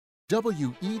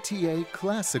WETA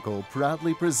Classical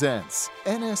proudly presents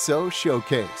NSO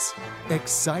Showcase.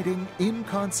 Exciting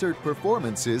in-concert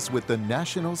performances with the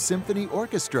National Symphony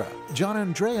Orchestra.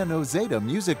 Gianandrea Noseda,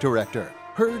 music director.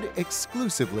 Heard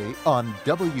exclusively on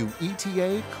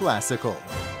WETA Classical.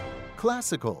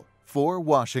 Classical for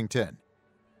Washington.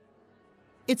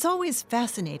 It's always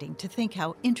fascinating to think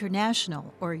how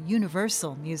international or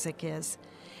universal music is.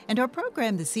 And our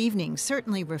program this evening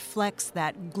certainly reflects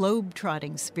that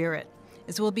globe-trotting spirit,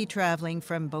 as we'll be traveling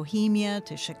from Bohemia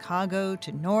to Chicago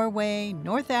to Norway,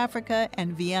 North Africa,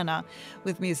 and Vienna,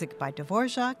 with music by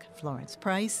Dvořák, Florence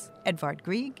Price, Edvard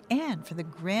Grieg, and for the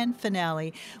grand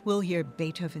finale, we'll hear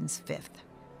Beethoven's Fifth.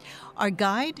 Our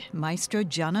guide, Maestro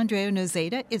Gianandrea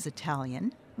Noseda, is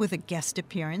Italian, with a guest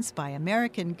appearance by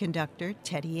American conductor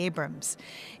Teddy Abrams.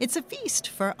 It's a feast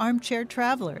for armchair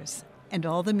travelers. And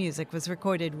all the music was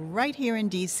recorded right here in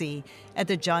D.C. at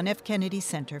the John F. Kennedy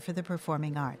Center for the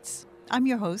Performing Arts. I'm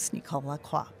your host, Nicole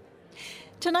Lacroix.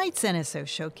 Tonight's NSO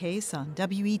Showcase on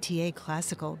WETA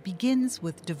Classical begins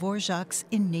with Dvořák's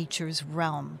In Nature's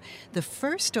Realm, the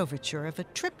first overture of a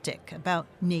triptych about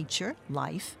nature,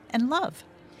 life, and love.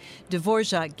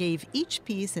 Dvořák gave each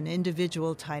piece an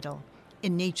individual title: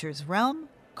 In Nature's Realm,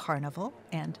 Carnival,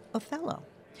 and Othello.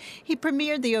 He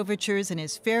premiered the overtures in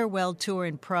his farewell tour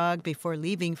in Prague before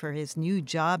leaving for his new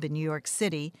job in New York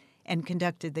City, and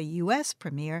conducted the U.S.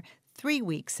 premiere 3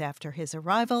 weeks after his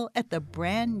arrival at the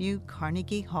brand new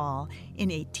Carnegie Hall in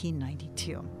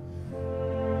 1892.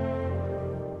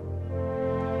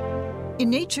 In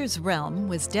Nature's Realm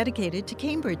was dedicated to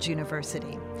Cambridge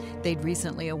University. They'd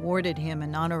recently awarded him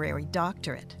an honorary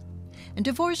doctorate. And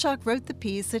Dvořák wrote the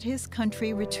piece at his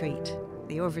country retreat.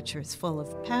 The overture is full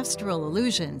of pastoral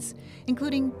allusions,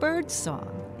 including bird song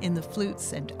in the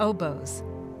flutes and oboes.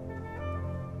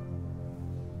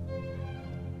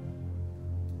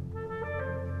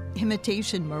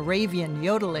 Imitation Moravian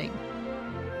yodeling.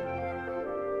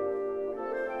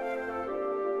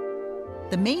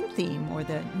 The main theme, or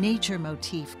the nature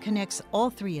motif, connects all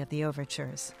three of the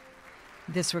overtures.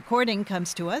 This recording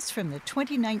comes to us from the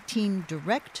 2019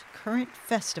 Direct Current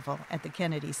Festival at the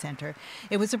Kennedy Center.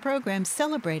 It was a program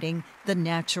celebrating the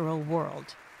natural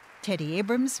world. Teddy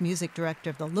Abrams, music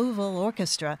director of the Louisville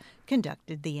Orchestra,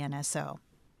 conducted the NSO.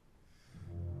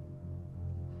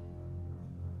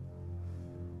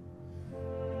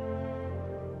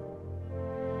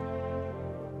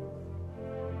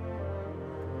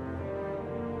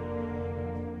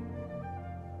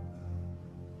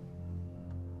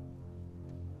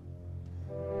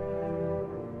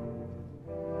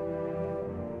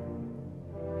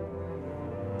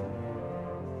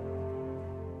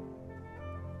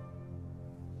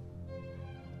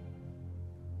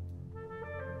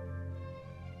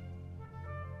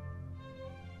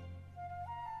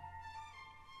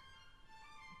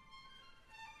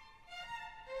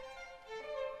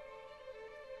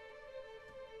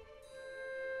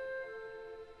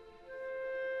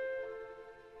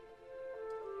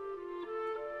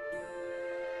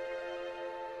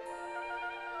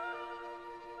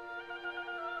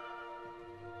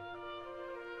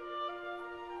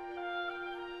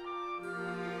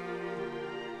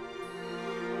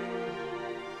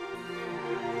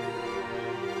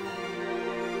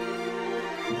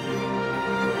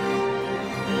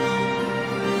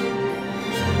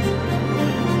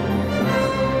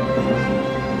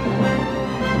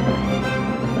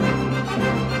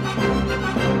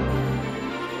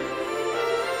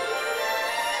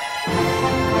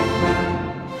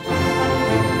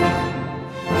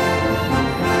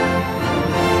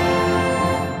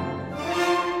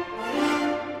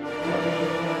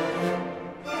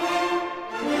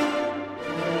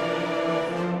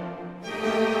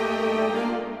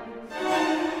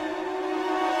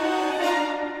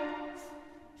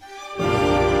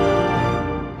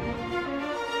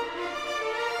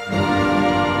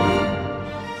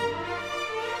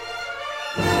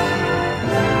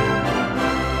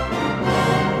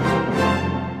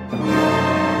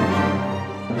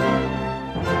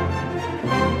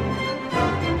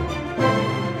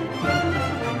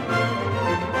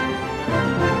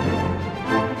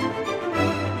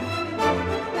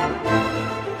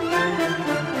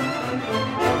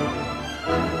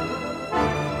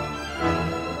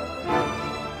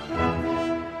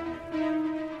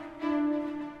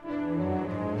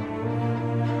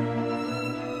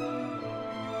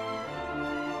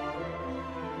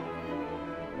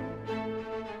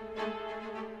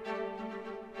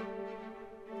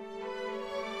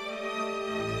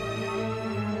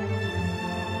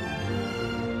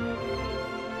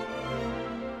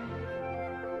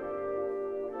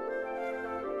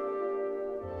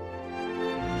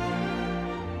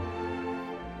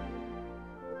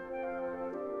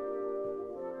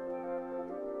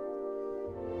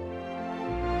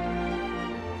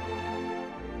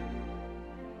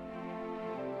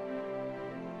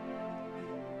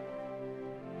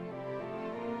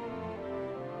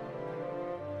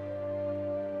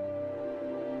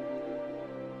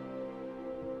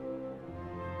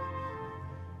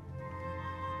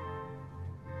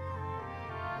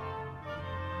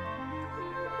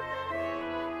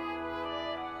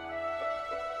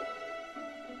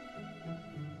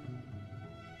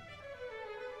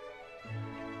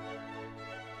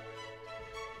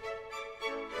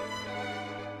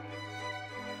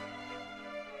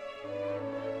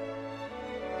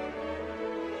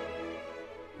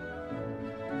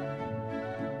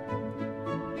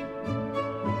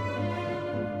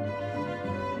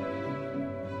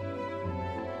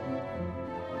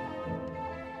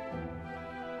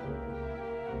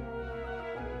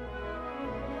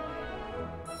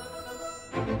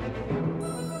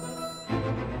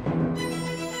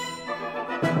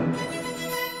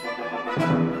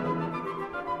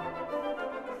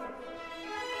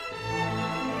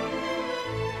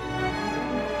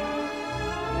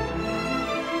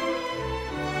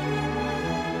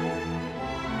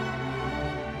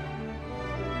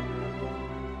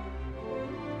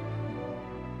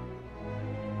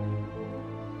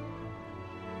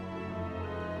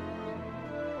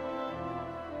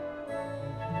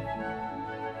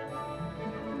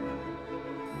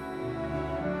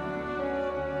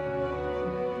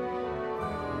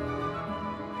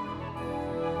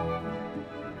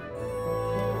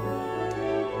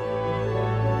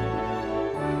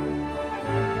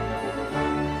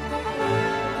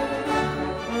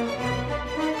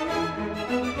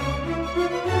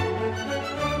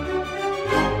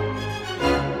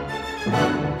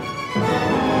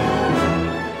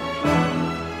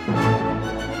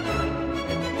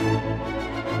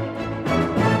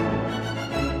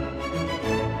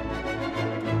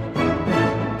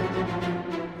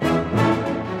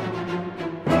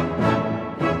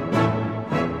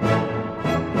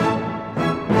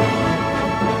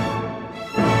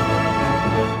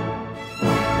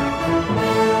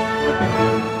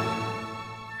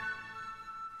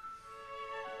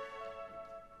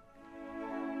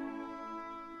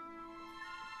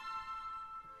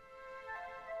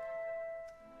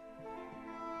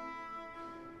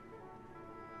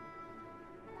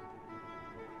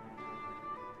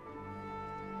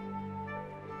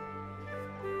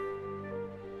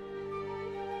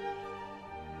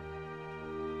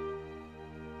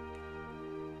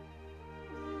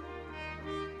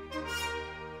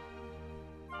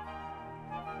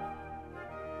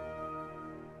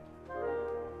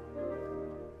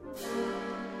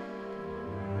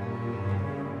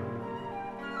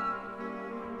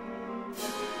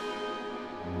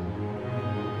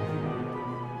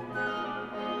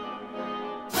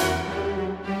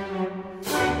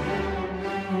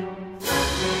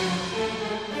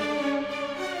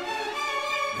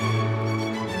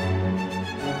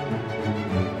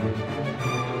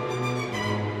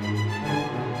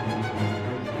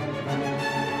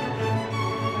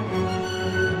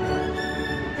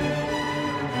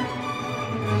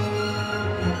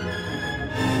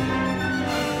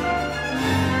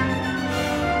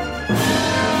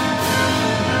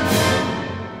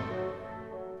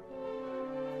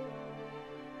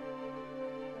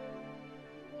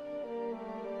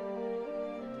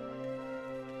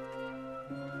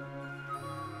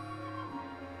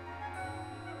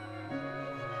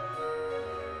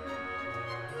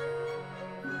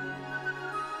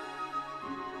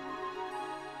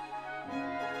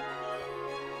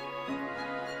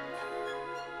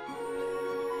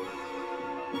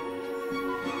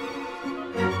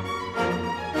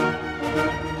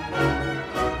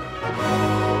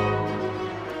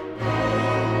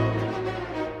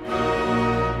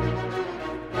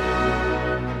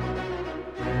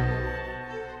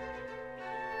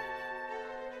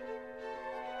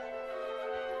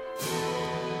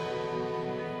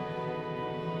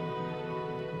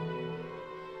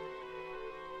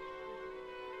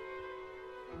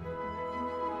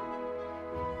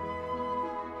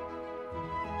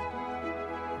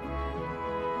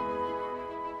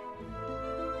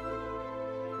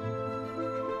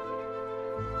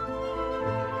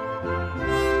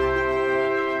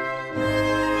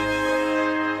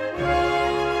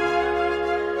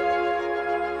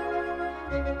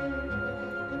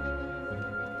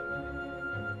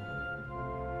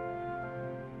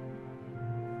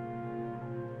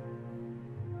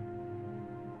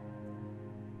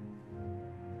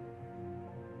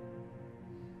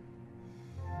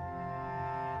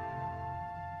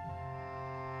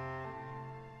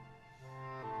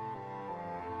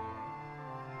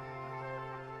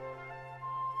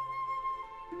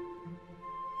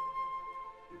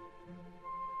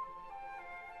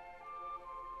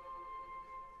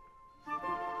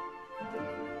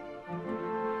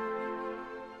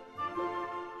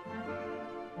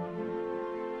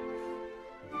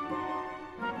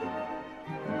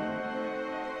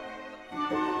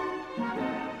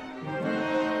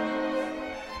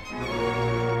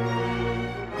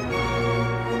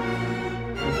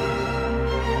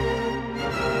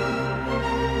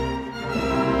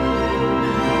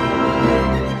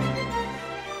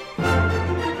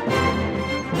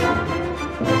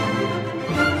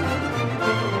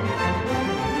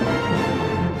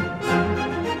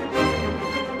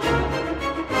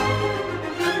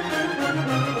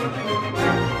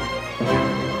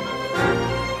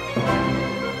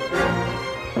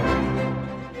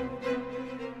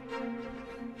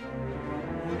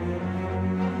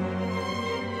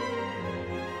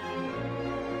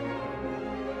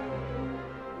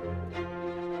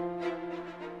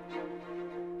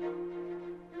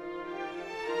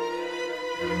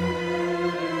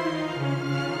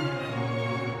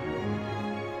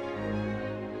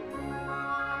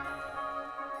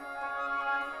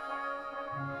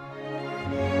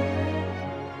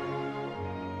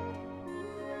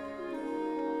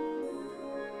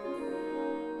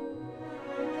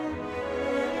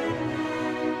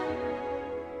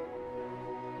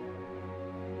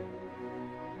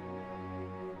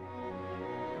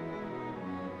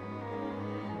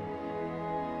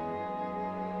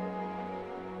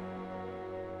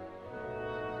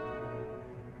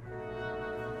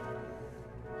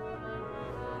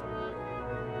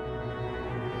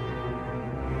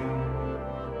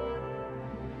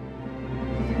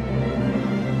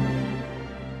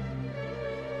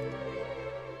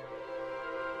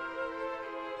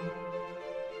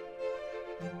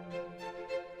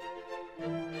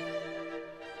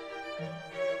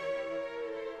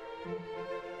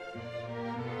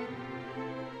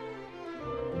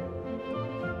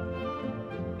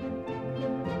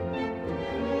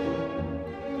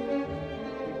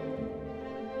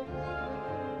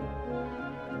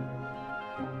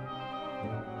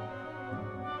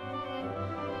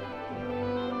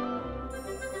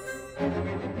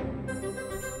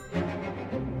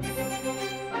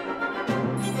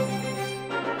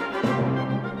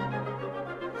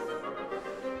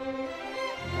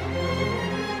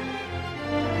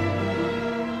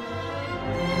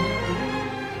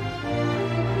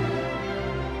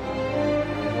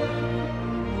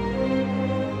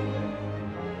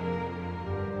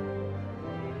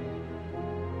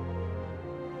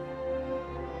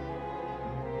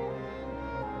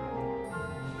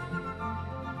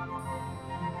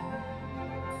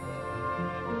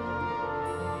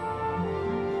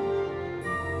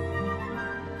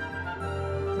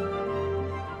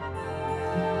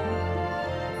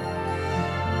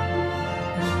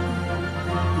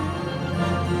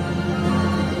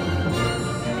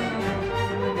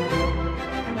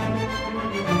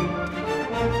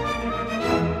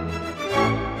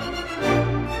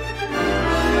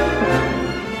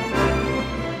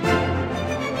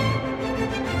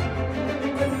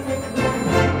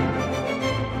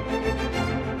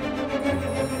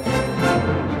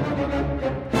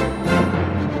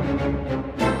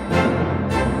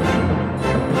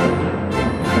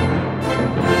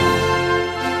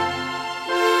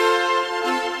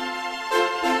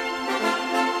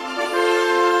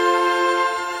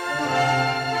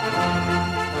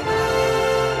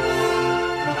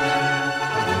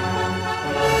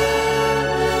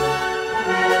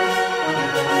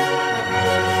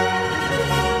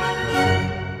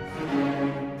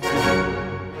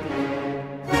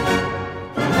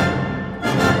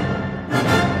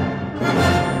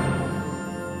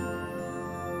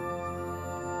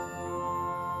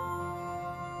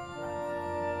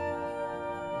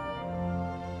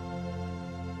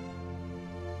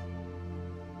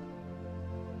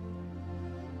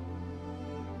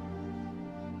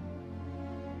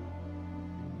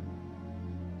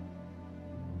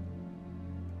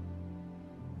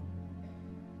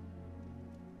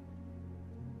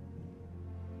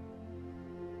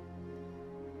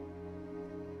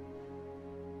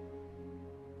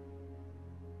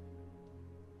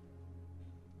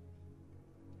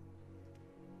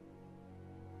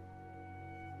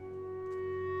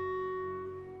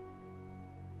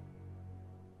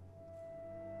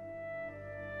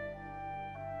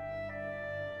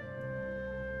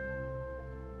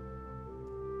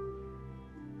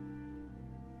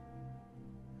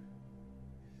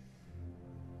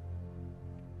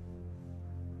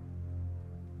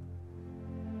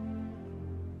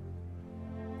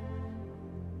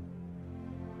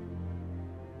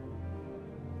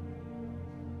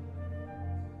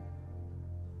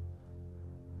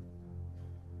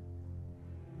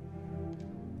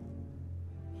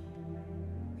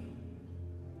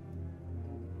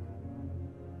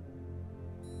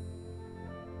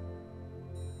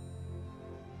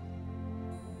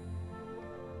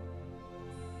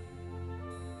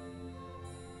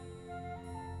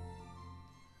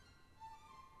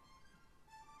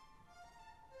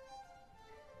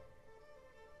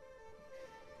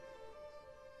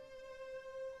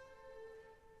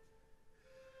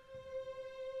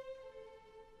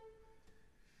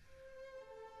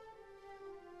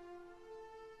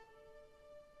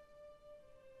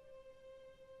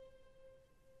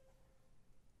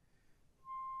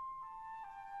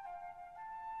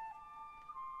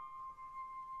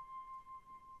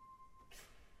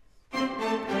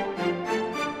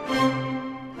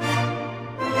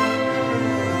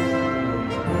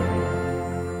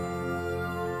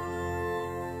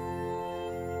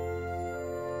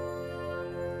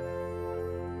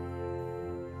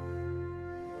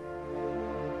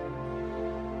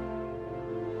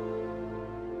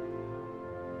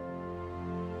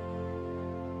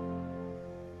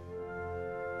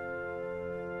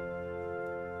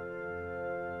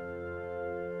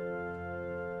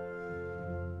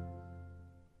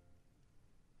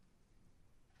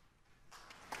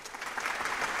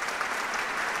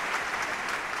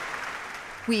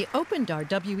 We opened our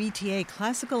WETA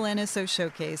Classical NSO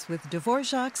Showcase with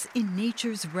Dvořák's In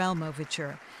Nature's Realm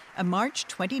Overture, a March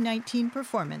 2019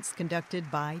 performance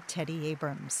conducted by Teddy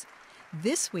Abrams.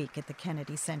 This week at the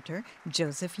Kennedy Center,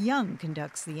 Joseph Young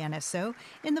conducts the NSO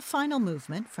in the final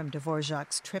movement from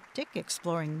Dvořák's triptych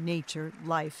exploring nature,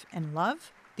 life, and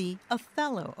love, the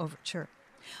Othello Overture.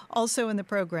 Also in the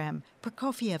program,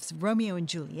 Prokofiev's Romeo and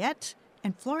Juliet,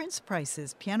 and Florence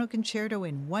Price's Piano Concerto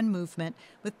in one movement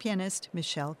with pianist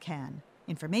Michel Kahn.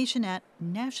 Information at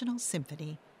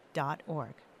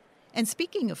nationalsymphony.org. And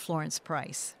speaking of Florence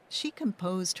Price, she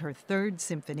composed her Third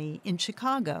Symphony in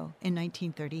Chicago in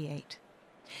 1938.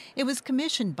 It was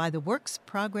commissioned by the Works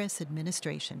Progress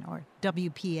Administration, or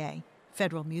WPA,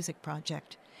 Federal Music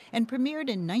Project, and premiered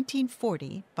in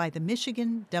 1940 by the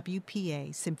Michigan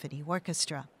WPA Symphony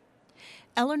Orchestra.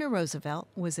 Eleanor Roosevelt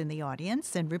was in the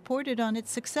audience and reported on its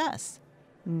success.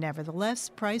 Nevertheless,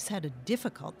 Price had a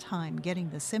difficult time getting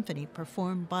the symphony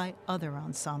performed by other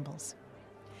ensembles.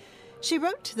 She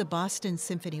wrote to the Boston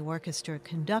Symphony Orchestra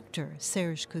conductor,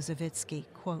 Serge Koussevitzky,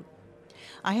 quote,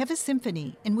 "I have a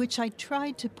symphony in which I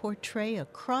tried to portray a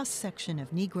cross-section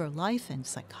of Negro life and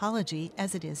psychology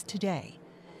as it is today.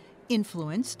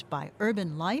 Influenced by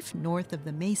urban life north of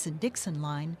the Mason-Dixon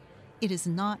line, it is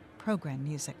not program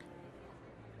music."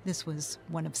 This was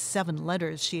one of 7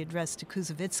 letters she addressed to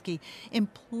Koussevitzky,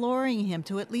 imploring him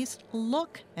to at least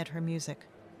look at her music.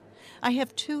 "I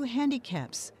have 2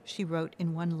 handicaps," she wrote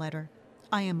in one letter.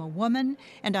 "I am a woman,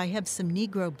 and I have some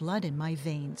Negro blood in my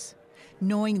veins.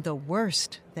 Knowing the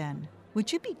worst, then,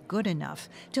 would you be good enough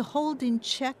to hold in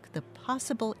check the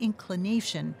possible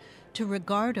inclination to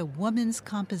regard a woman's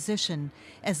composition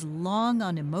as long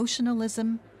on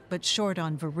emotionalism but short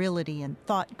on virility and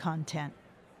thought content?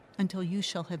 Until you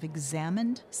shall have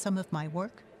examined some of my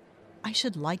work, I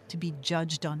should like to be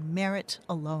judged on merit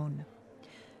alone."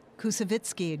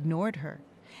 Koussevitzky ignored her,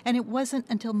 and it wasn't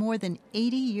until more than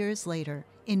 80 years later,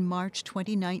 in March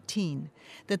 2019,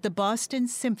 that the Boston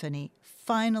Symphony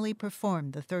finally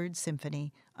performed the Third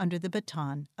Symphony under the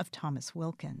baton of Thomas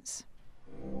Wilkins.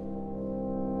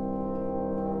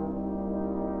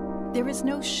 There is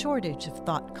no shortage of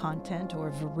thought content or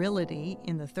virility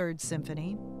in the Third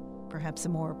Symphony. Perhaps a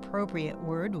more appropriate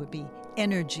word would be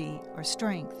energy or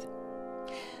strength.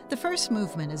 The first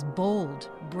movement is bold,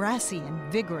 brassy, and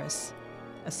vigorous.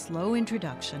 A slow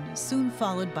introduction is soon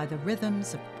followed by the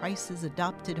rhythms of Price's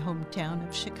adopted hometown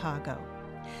of Chicago.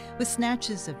 With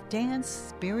snatches of dance,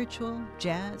 spiritual,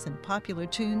 jazz, and popular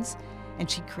tunes, and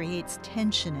she creates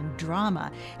tension and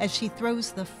drama as she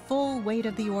throws the full weight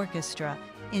of the orchestra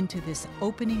into this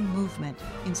opening movement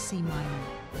in C minor.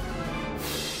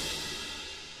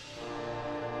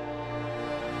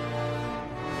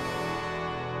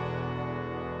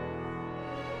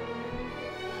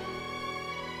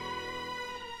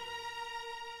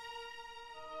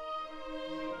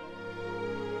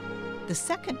 The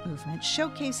second movement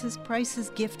showcases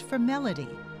Price's gift for melody.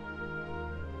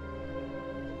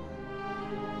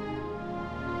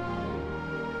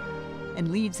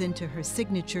 And leads into her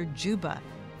signature Juba,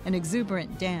 an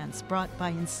exuberant dance brought by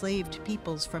enslaved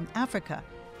peoples from Africa,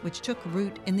 which took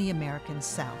root in the American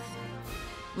South.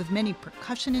 With many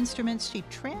percussion instruments, she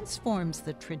transforms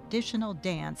the traditional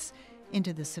dance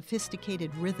into the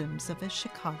sophisticated rhythms of a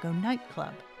Chicago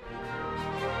nightclub.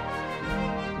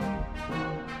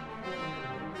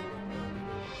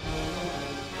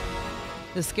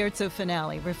 The scherzo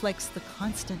finale reflects the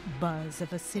constant buzz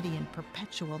of a city in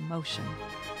perpetual motion.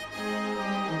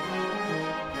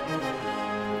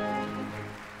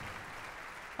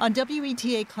 On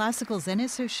WETA Classical's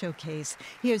NSO Showcase,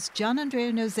 here's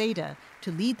Gianandrea Noseda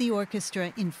to lead the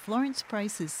orchestra in Florence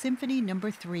Price's Symphony No.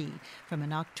 3 from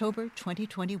an October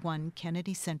 2021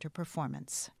 Kennedy Center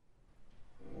performance.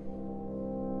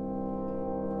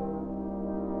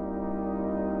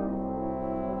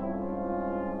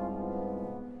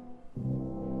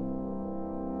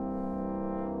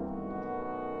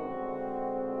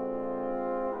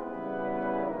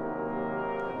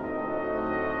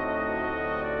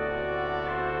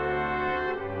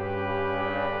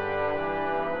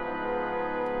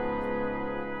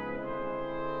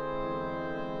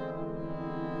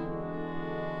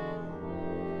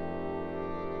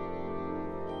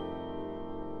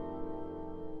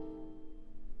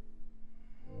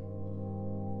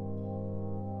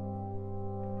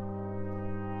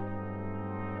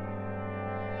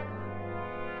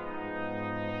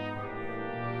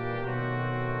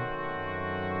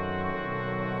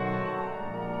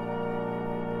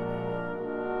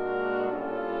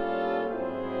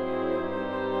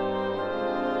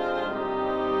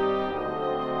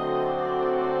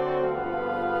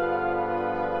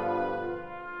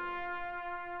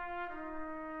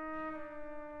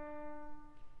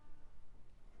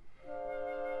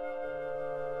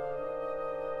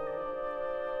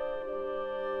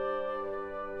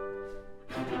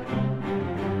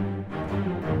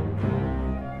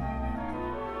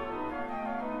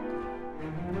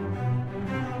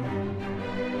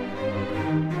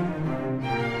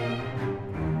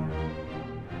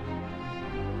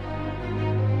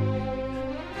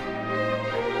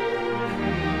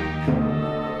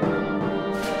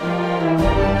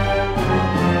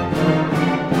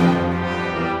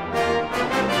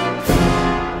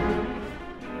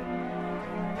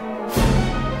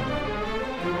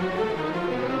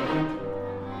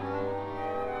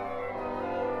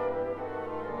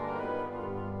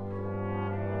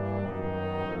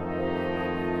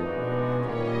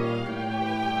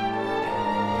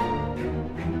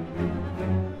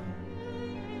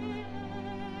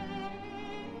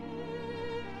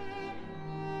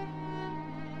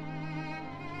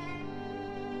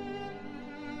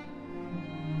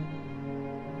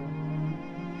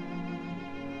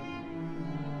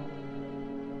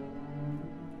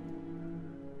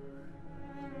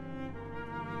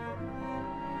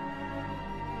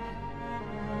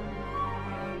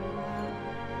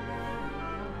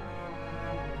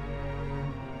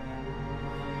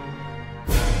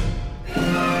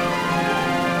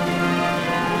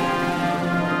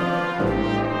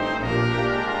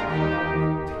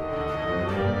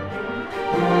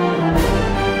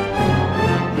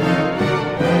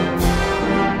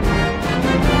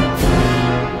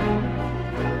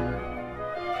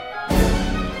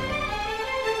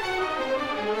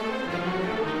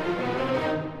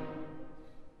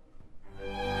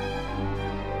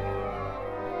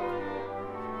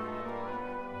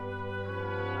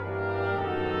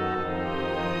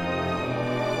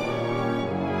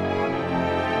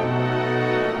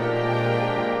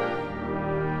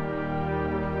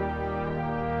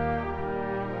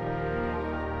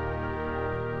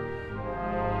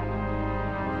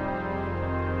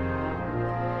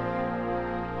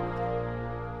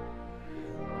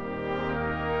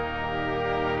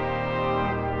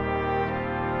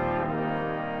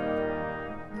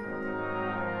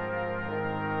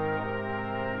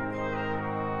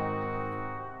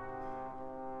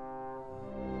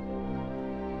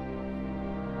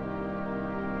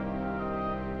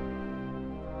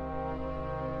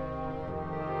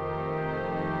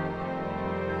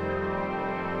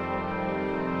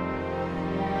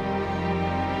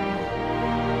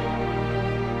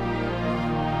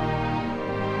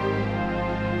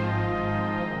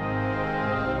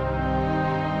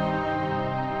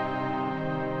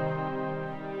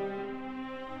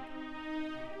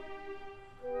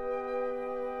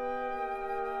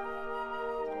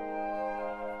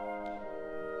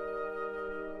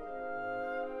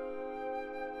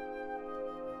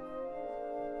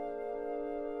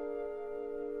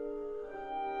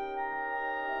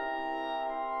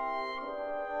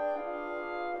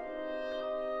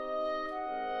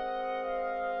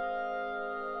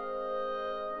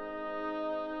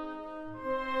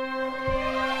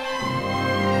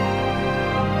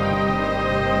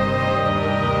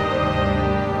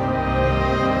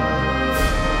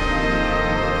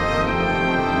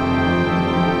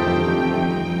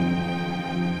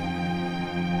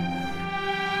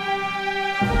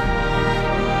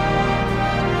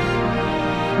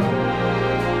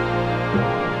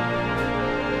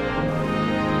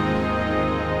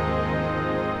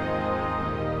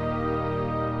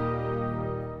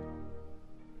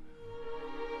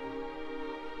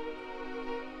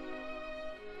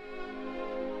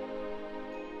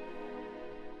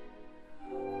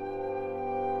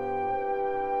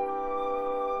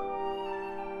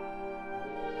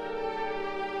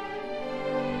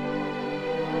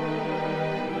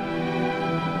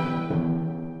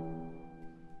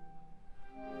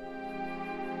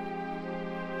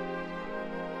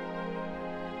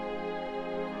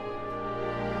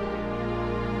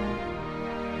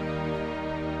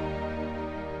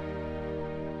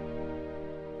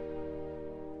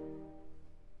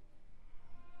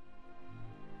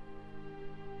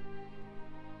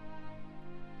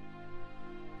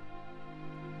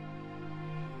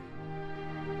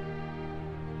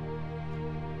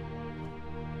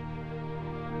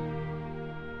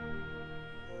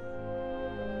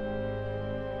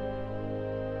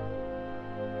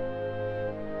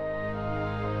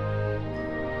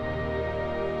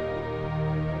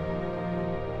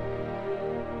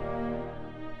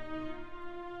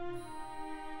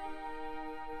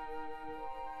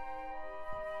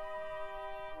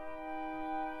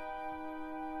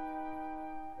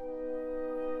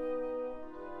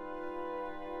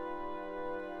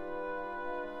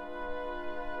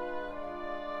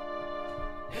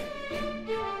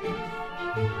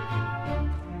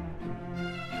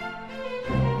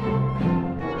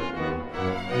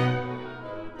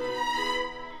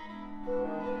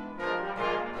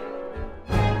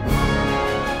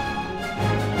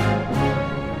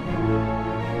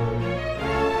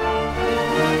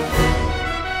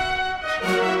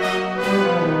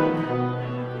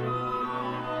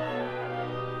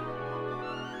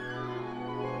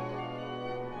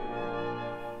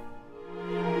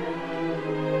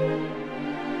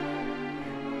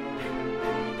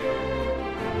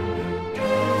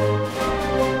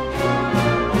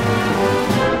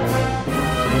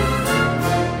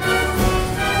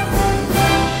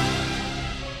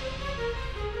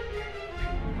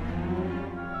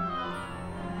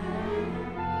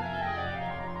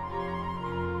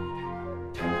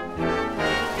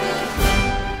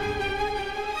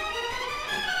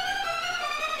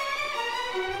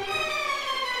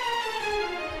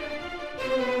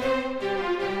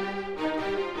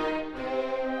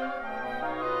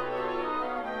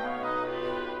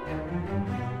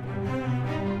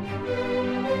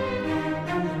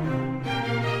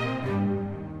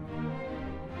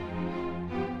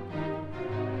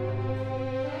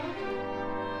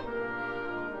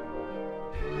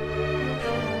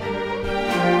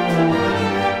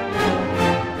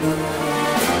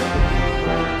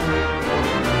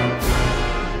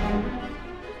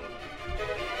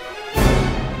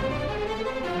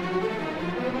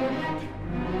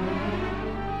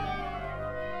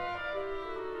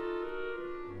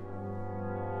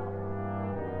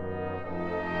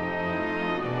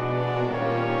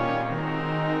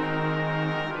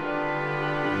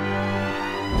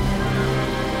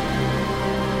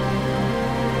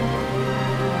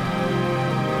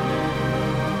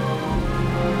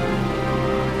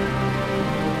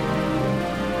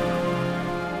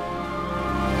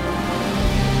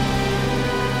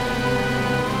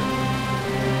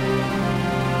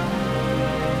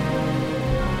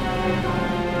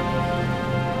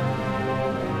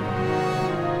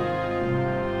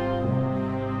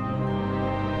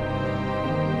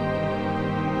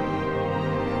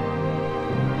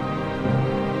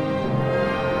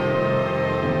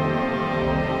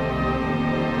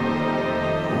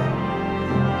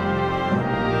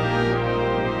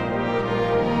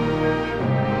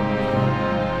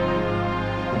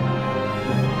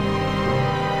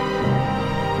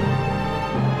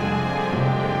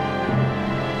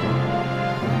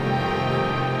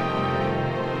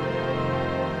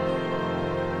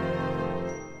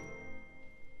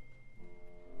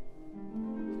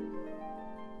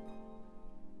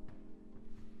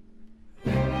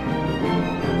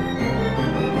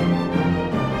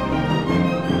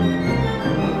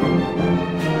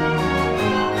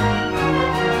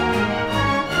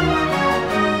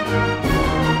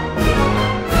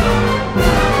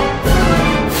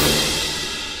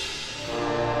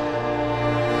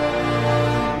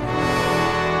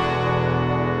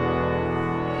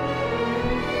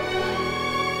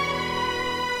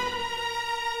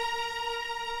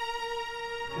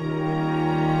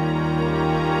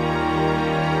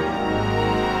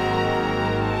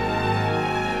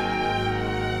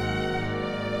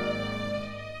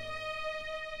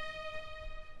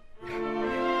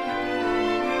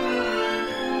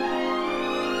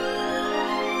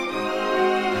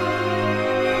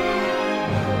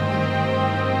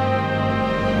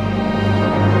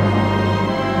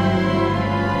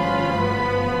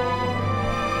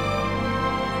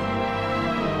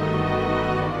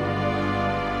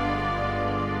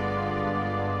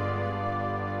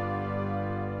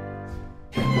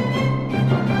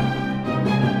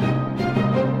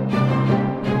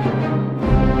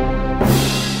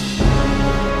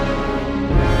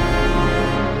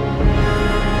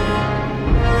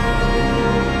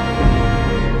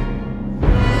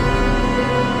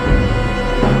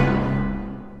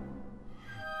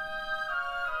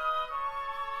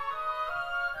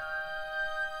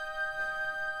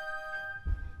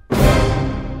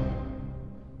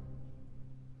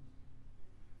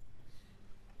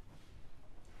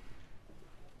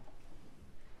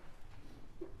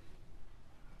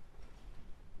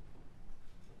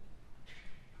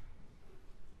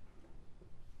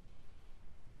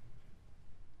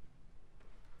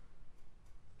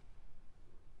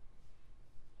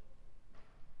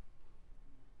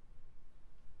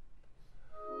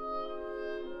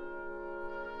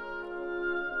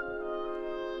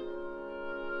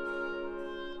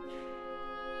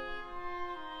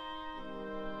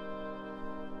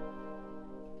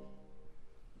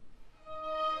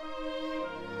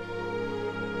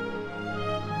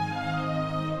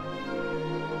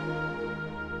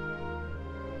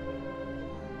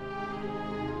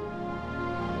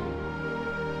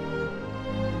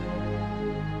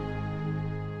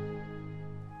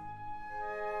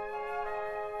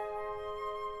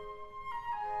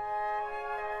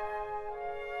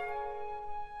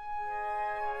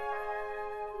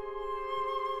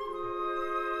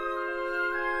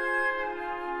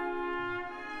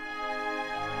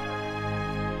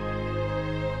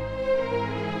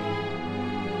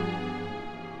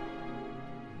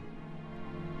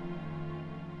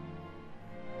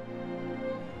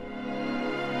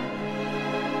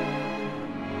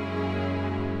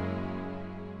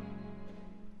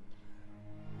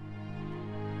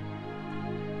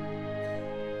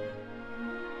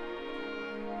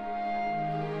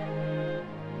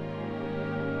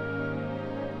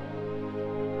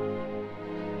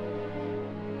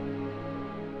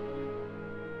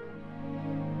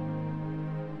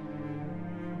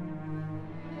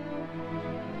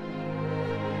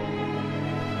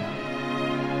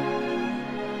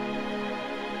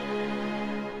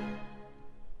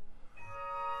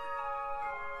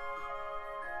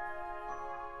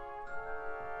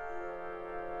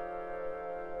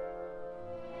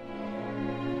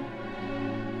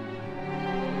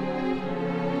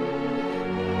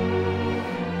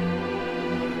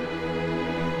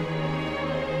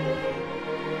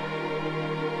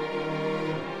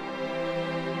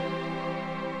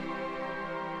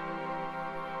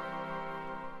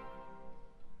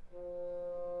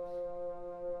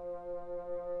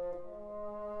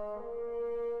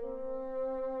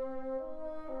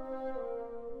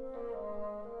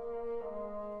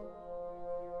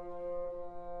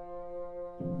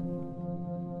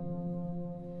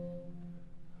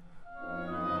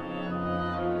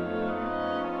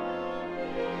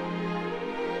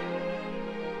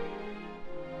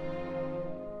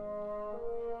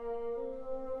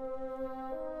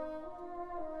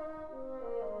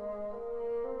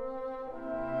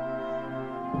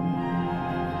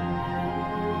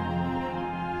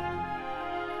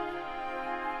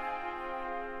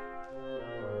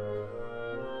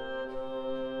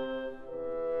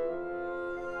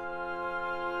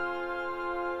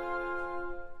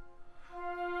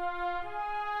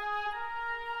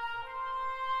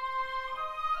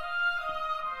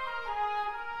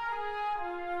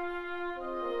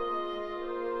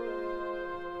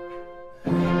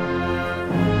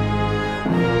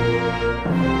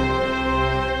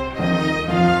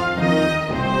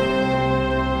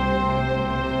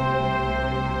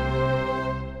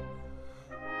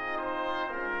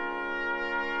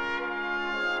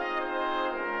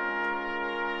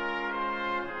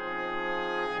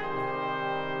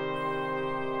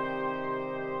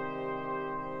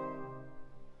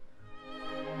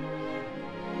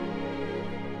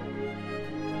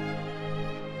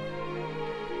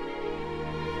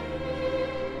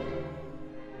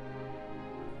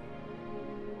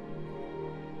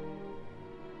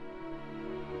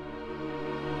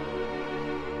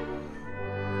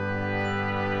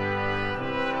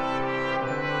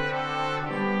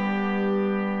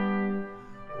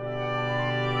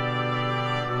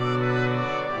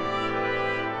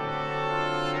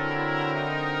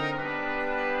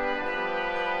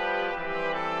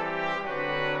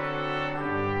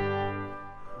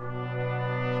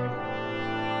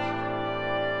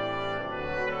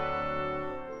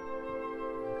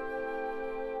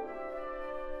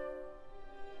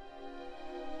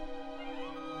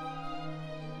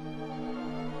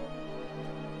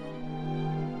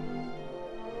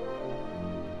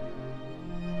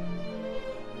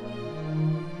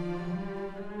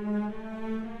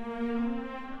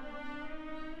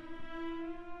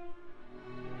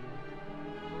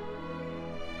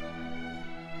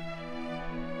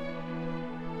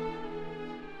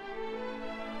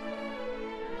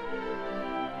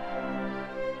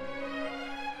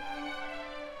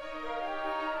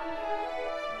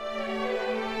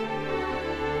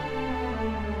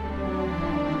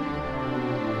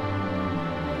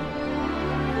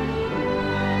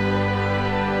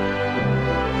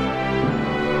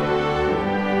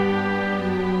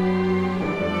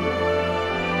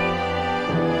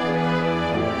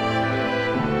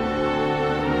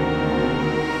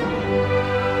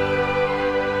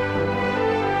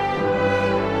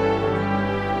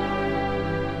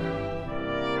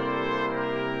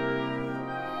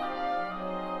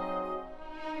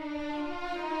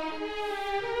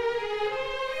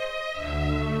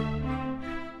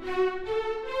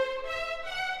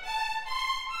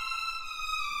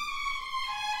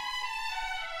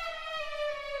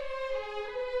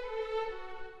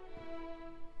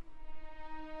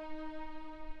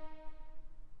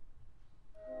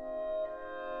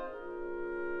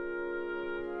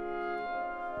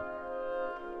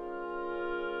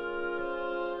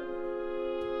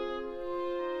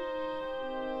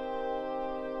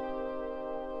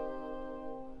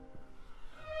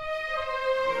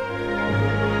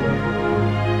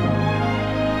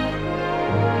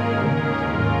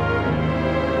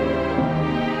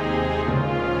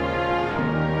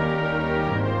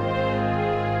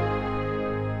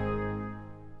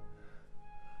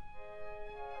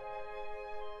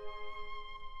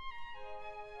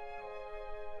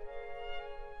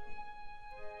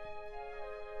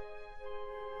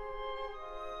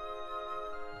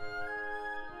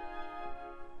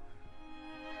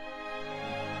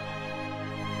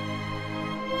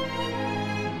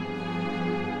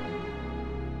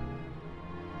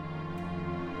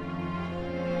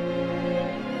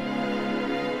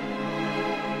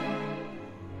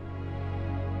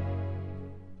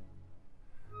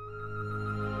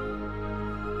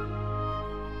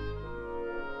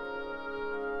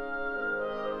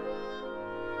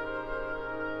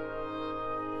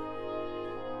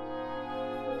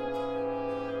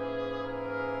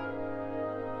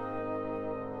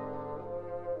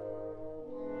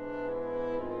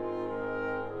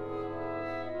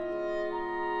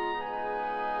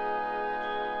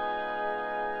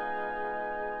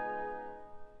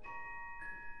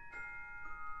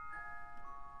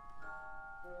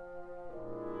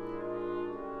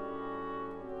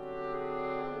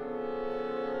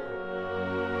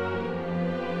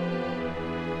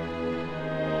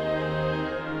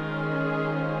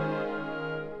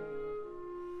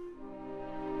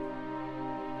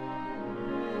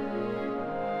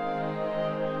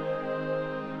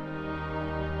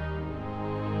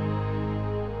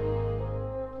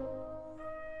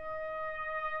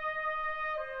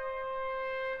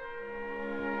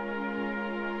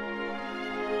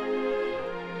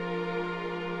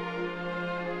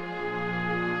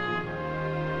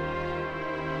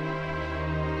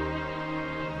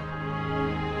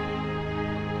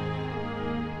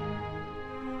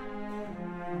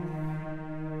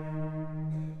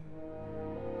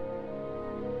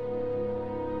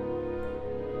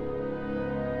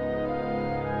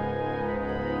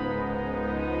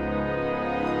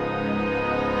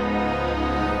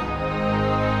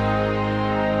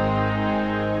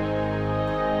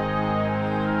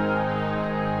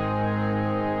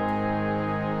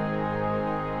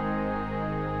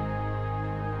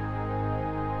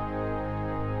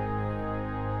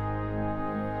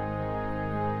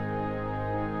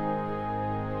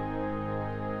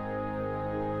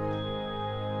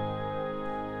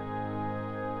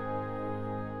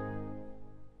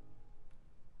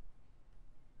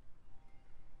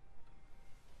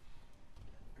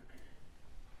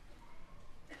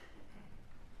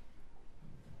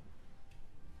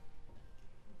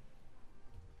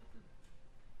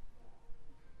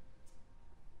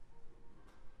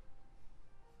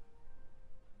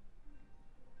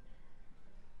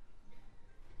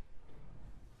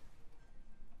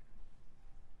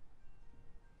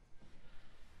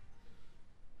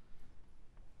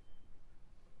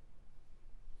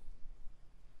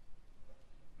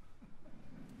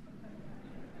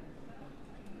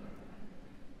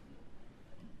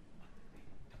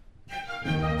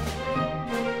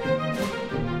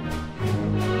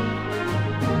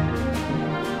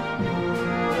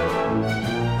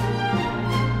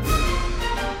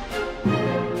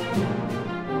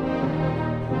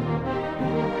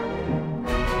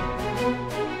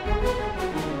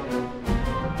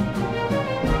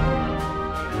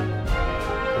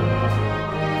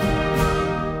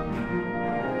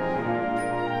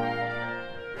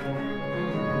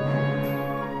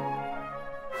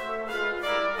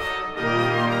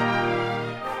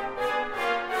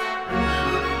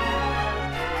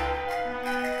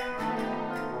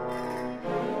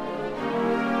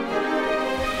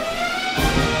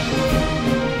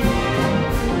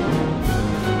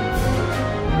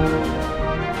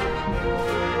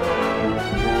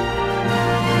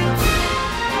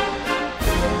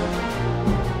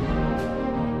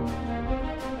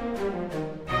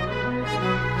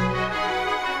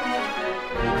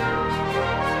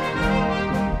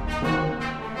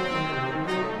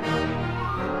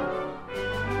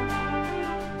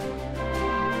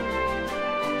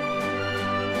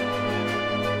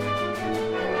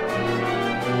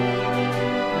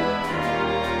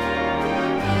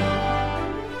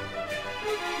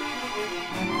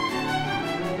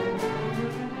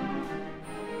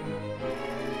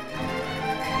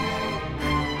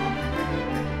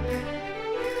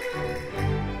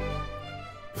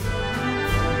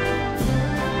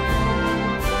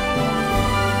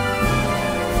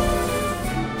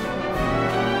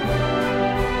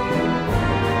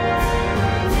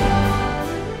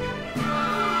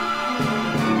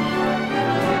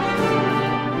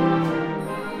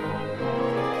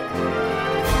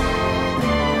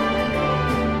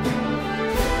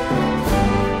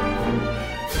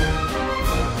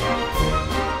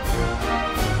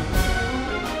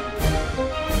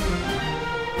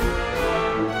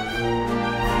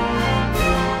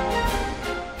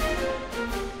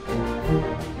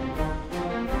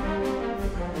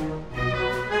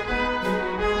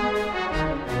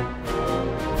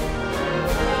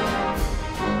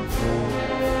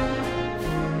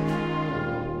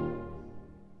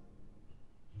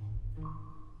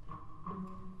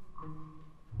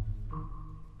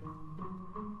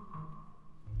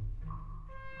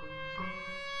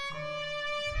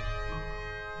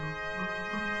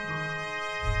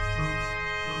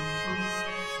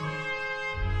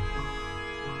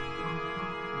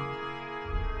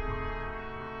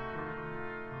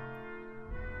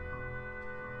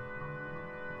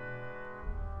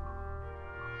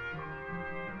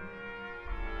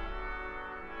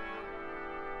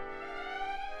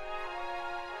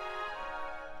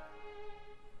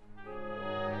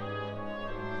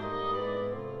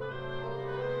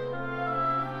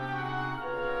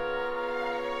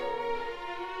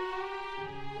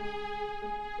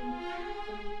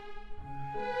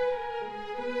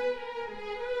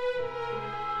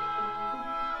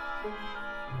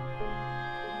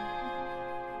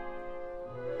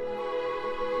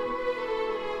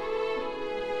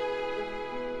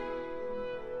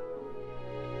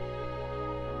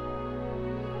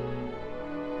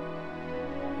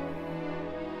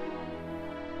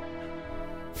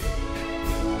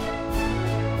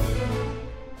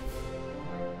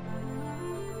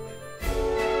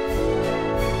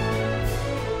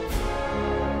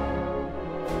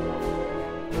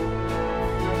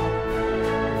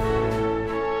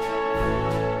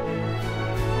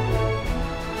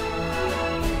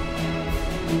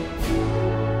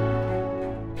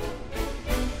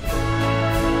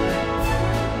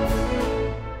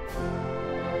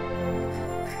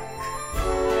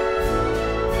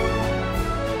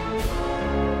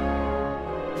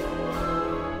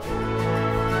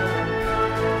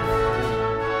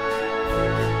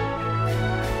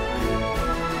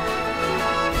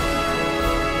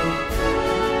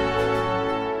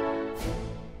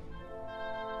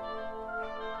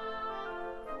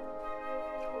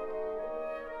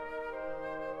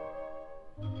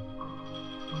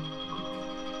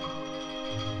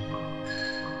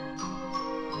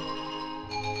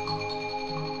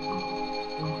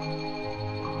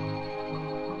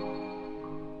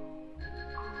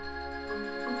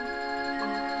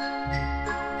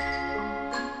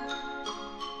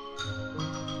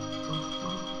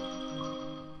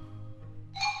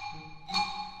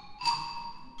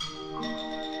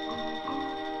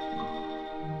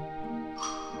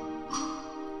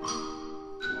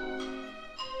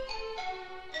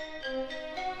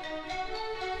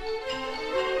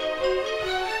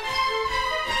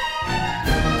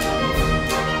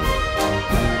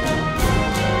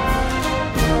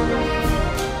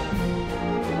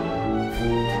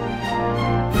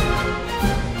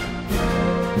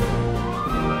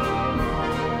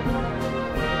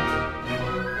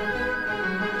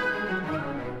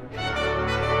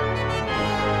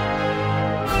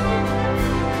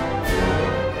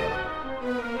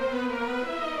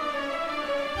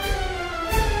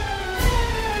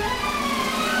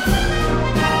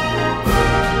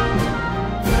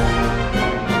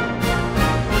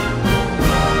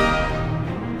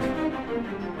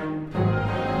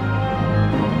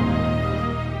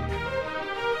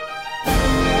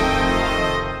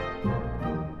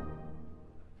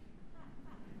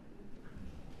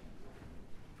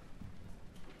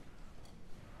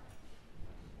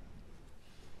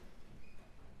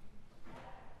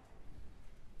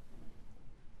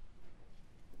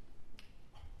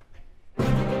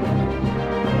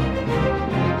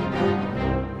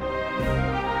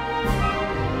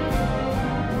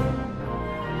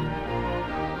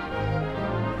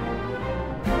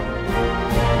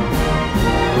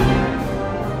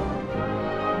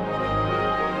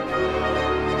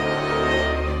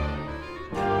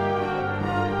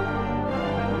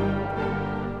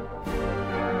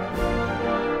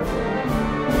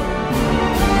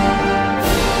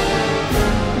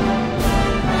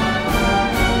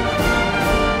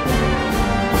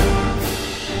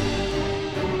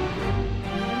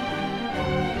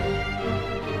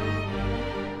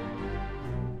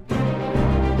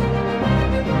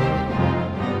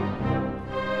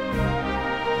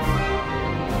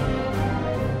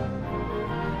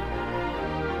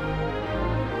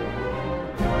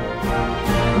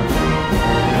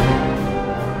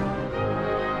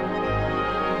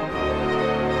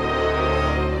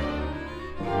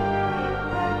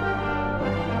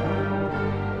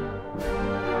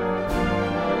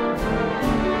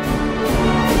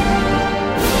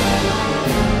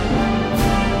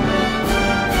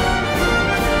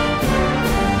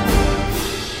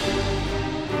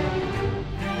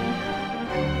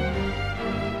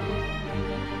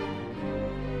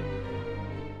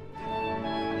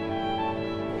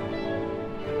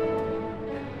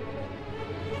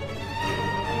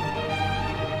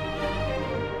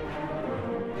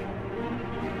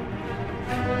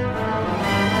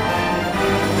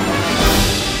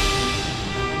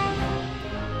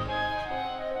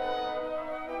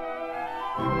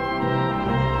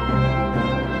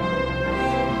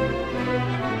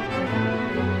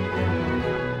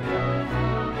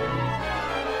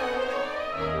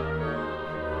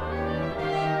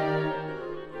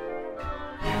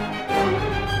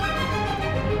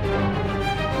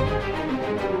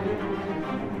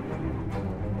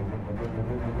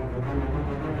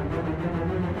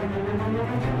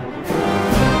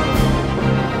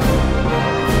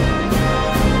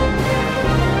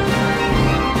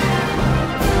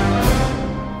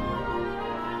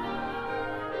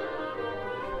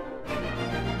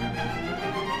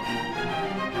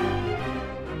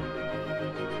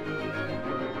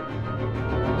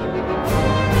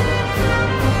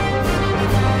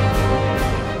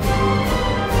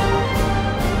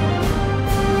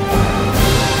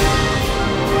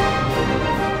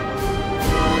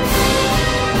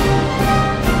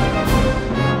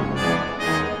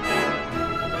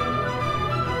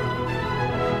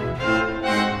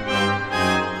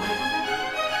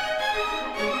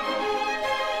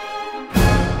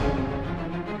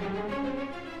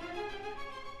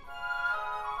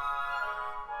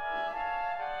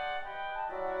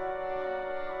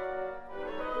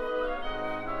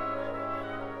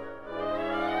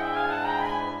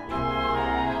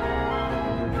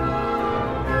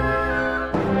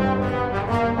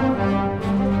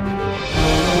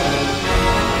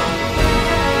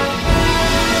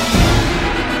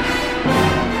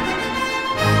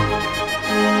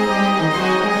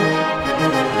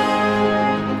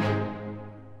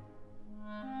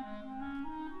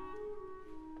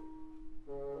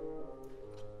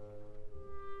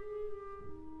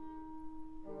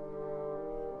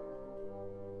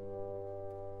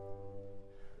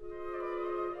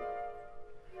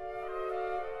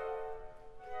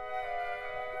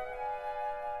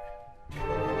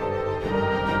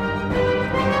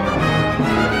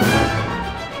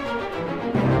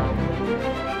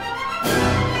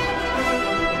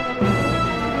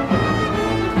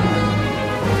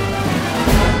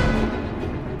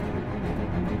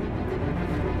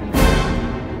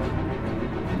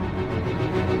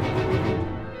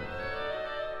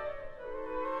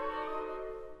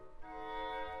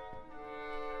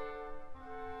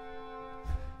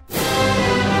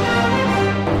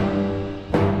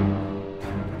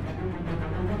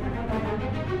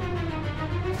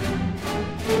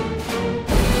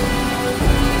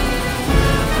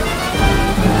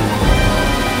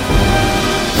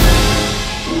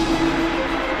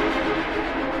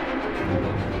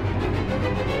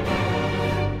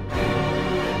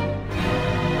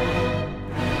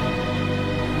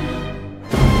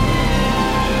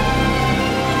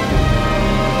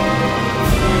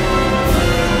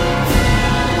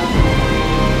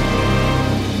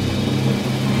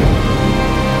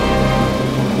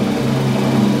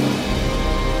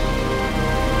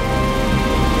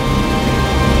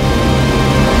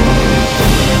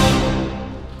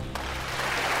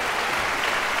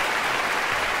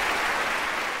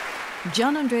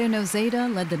 Gianandrea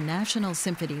Noseda led the National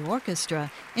Symphony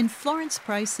Orchestra in Florence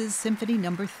Price's Symphony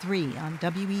No.3 on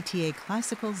WETA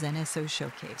Classical's NSO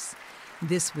Showcase.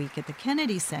 This week at the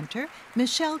Kennedy Center,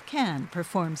 Michelle Kahn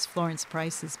performs Florence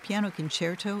Price's piano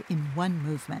concerto in one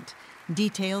movement.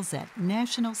 Details at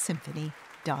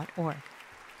nationalsymphony.org.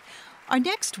 Our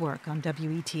next work on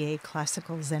WETA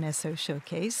Classical's NSO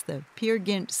Showcase, the Peer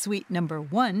Gynt Suite No.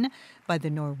 1 by the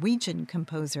Norwegian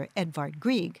composer Edvard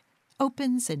Grieg,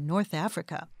 opens in North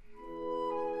Africa.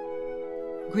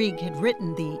 Grieg had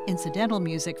written the incidental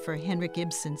music for Henrik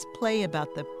Ibsen's play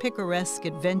about the picaresque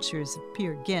adventures of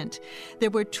Peer Gynt.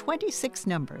 There were 26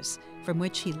 numbers, from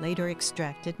which he later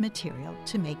extracted material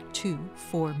to make 2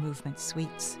 4-movement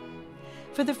suites.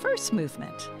 For the first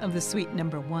movement of the Suite No.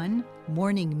 1,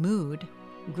 Morning Mood,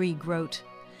 Grieg wrote,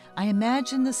 "I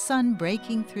imagine the sun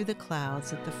breaking through the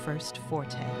clouds at the first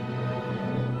forte."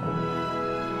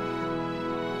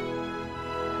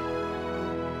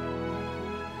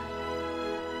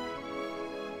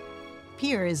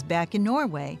 Peer is back in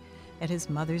Norway at his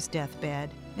mother's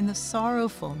deathbed in the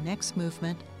sorrowful next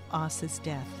movement, Åse's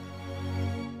Death.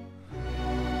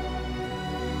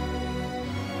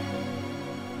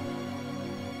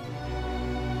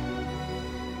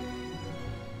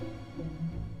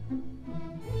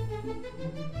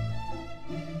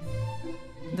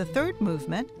 The third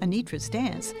movement, Anitra's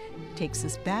Dance, takes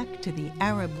us back to the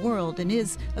Arab world and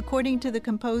is, according to the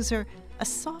composer, a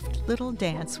soft little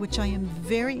dance which I am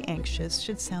very anxious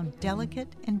should sound delicate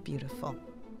and beautiful.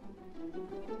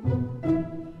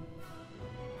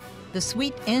 The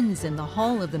suite ends in the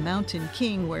Hall of the Mountain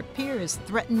King, where Peer is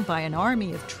threatened by an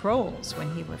army of trolls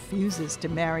when he refuses to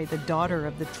marry the daughter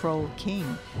of the Troll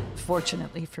King.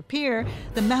 Fortunately for Peer,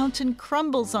 the mountain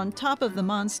crumbles on top of the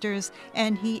monsters,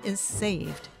 and he is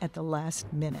saved at the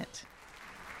last minute.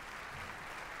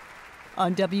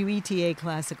 On WETA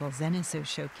Classical's NSO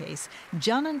Showcase,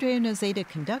 Gianandrea Noseda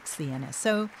conducts the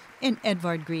NSO in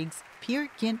Edvard Grieg's Peer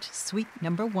Gynt Suite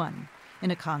No. 1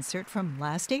 in a concert from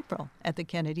last April at the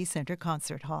Kennedy Center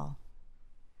Concert Hall.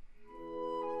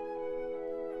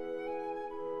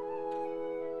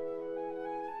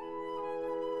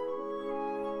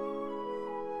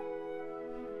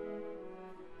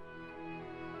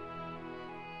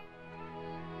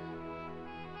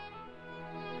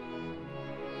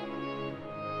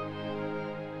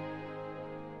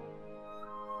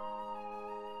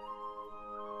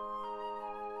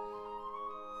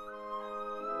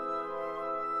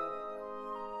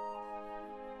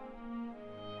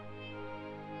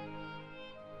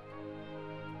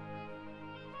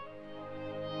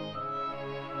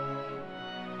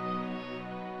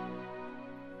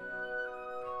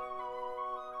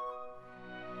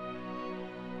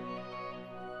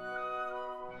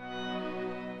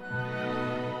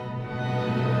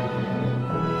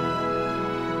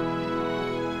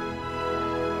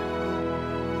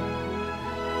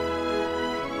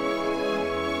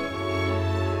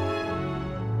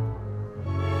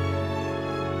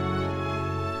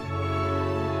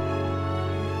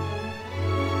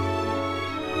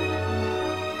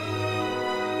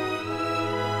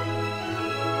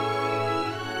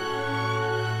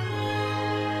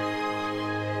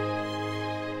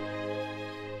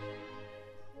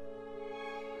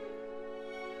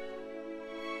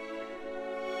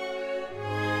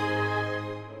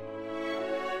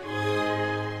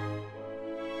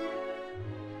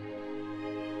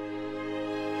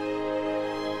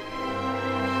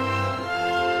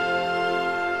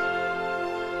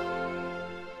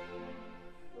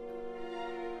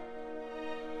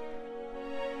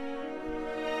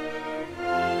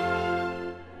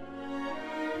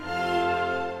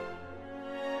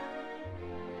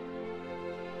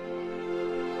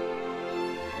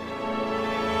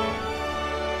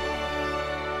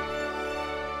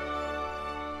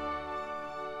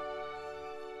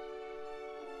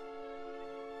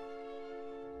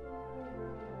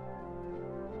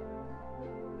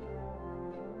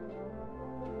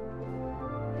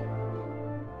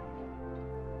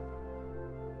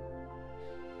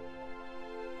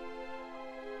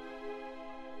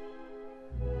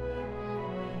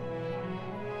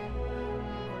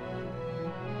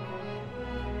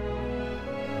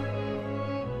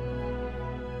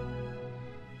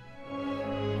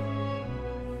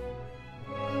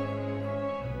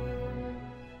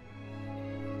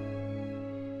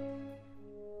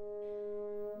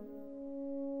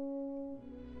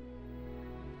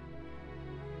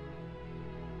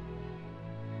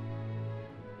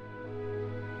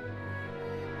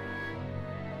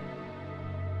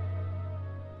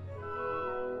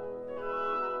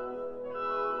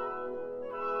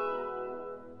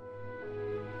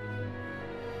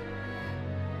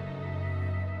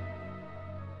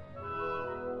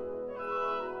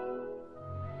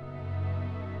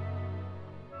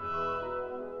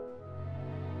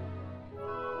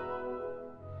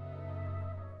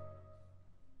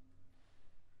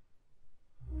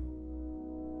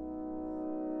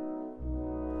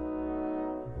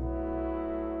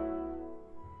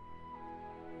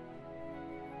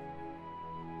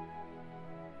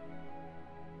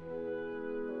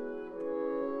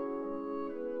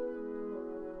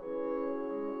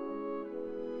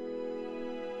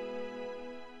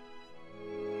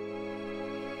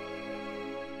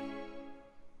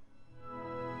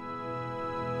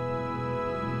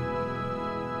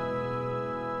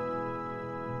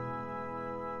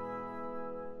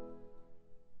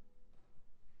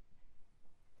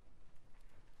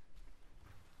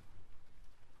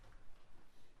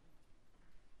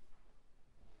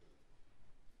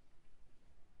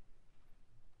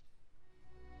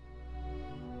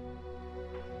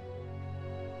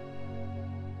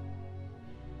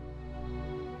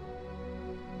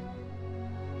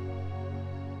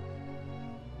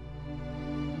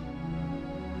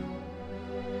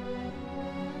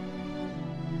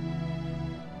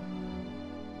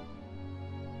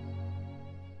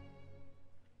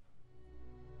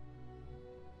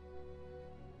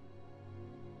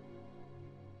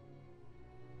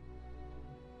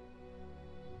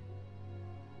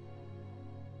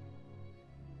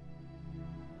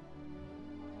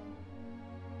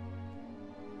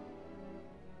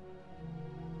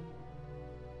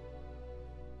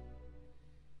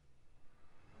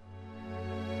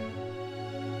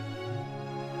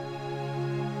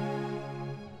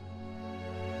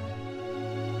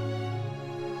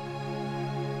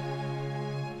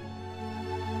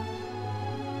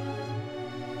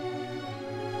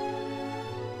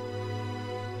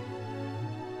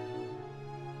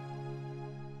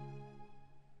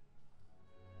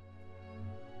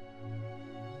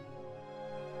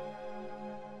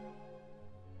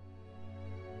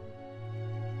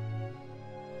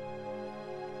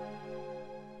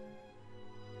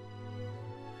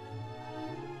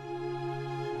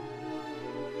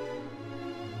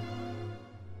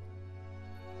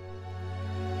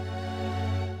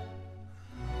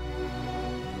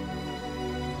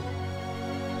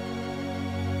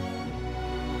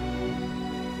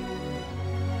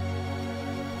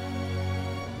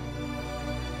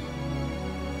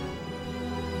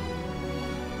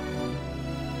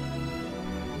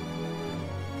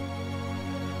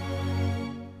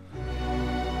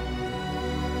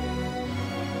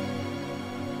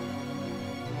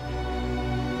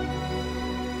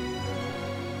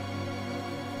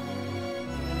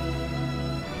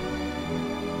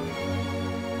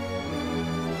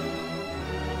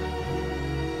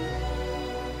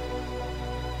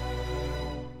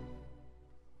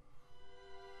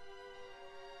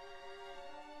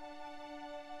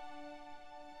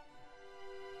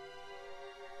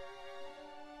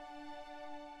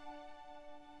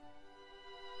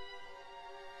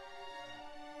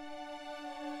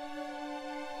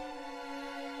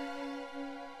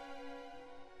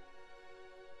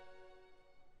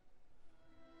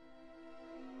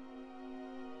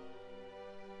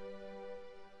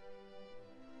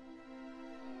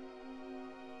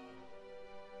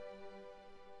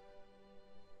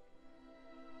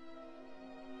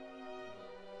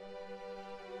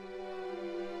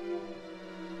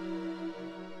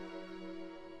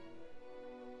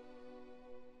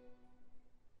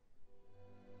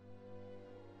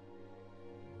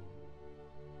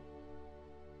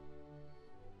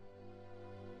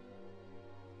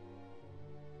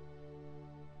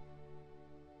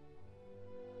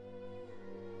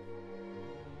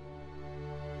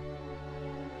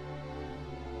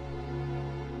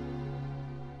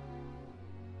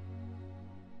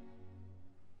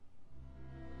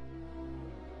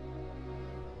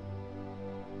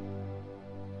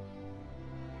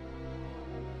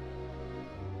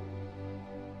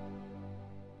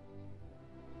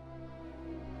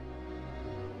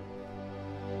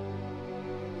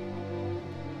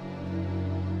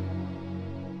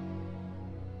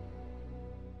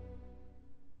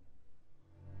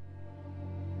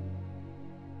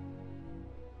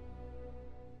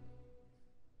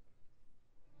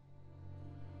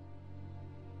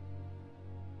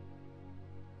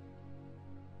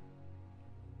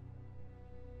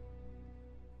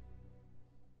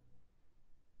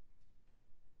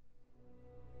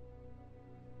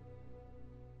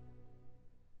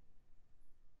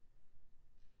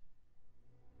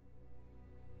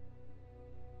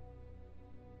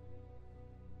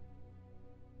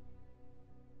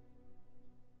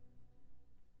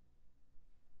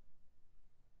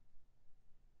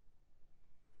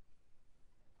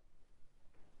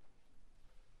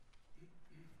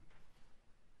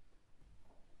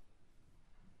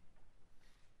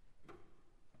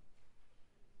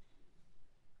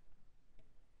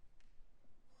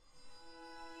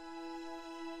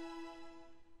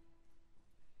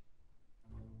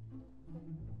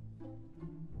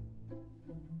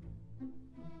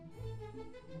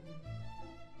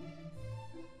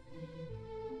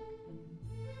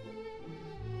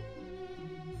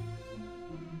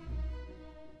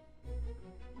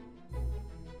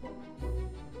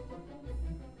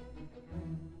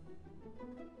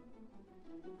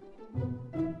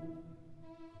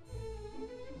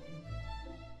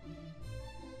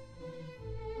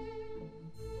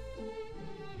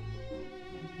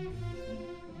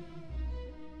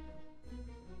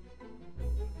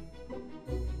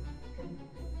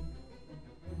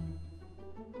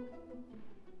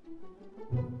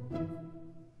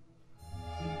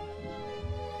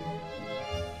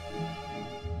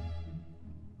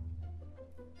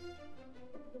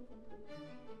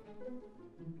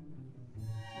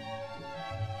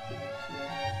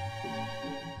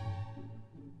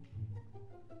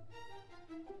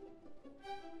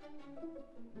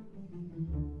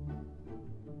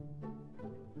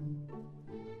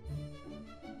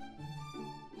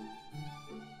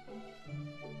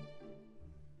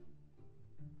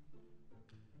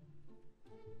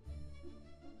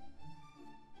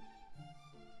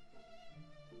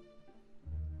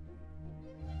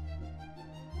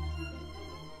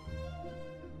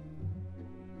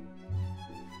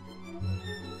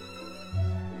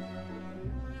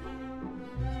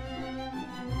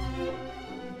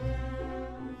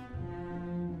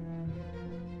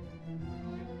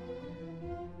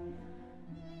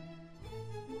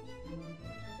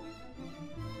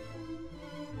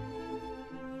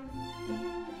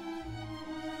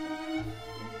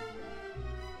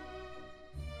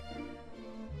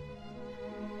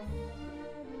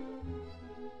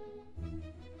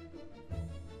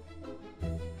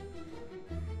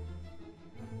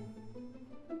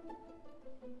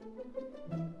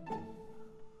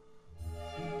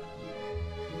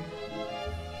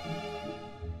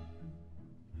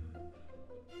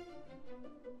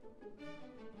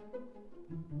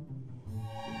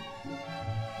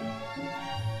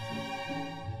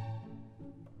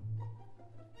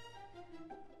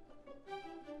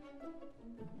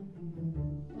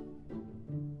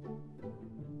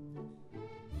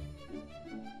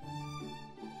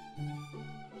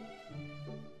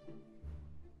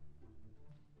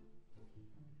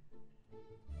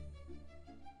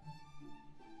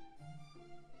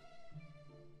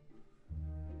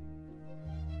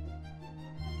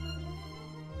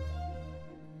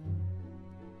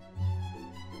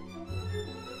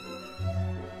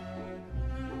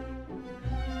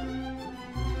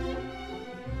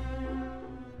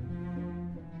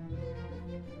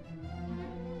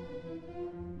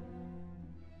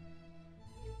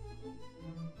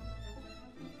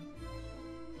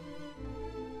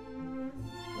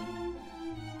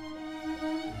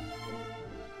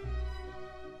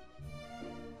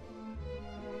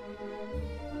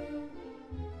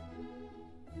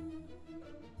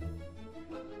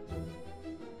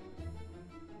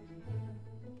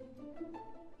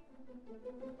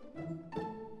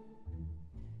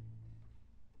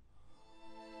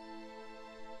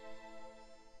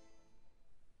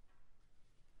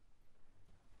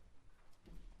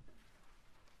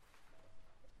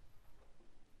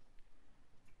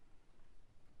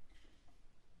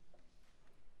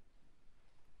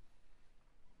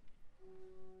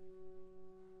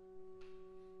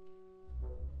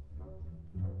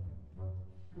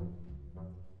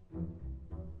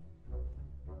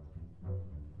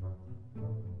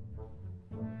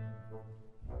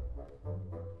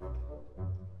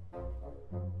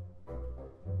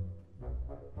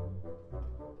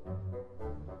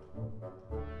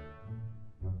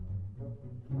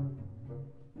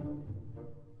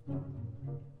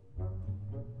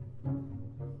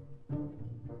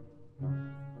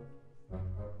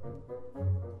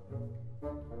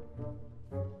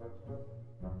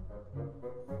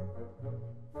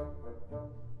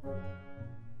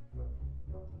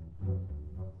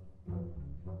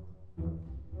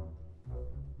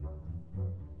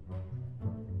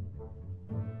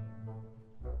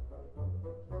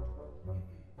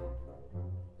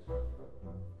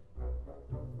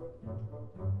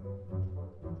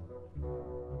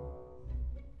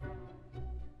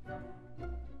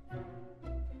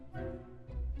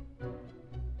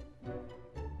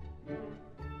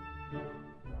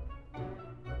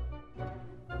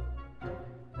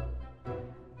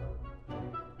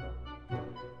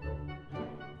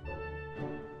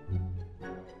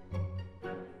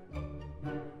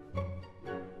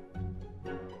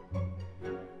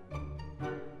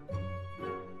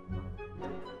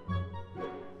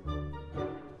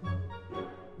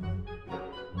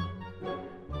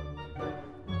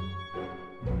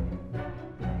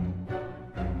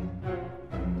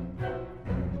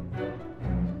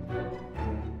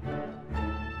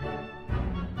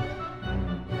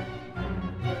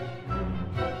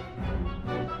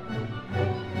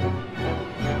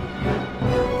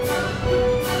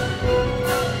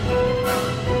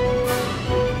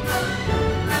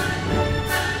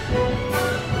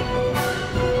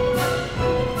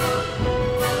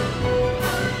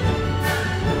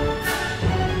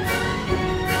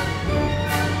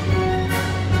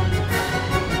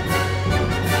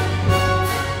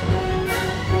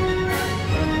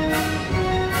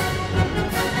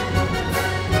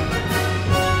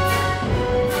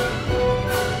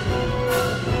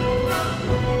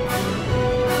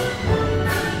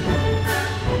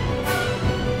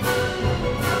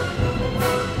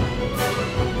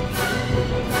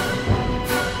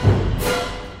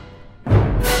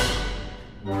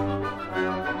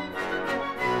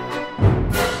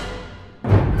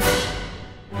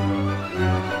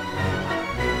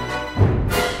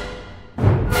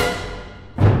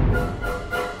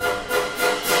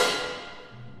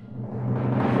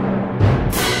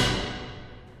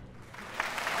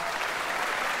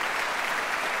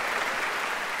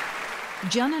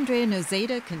 Gianandrea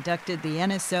Noseda conducted the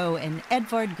NSO in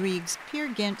Edvard Grieg's Peer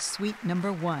Gynt Suite No.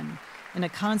 1 in a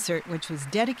concert which was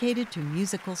dedicated to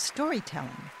musical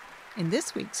storytelling. In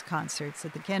this week's concerts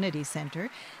at the Kennedy Center,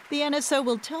 the NSO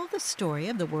will tell the story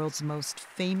of the world's most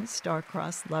famous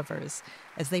star-crossed lovers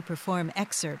as they perform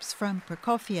excerpts from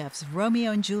Prokofiev's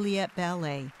Romeo and Juliet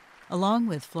ballet, along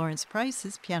with Florence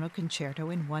Price's Piano Concerto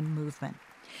in one movement.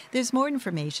 There's more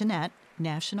information at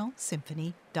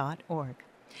nationalsymphony.org.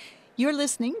 You're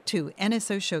listening to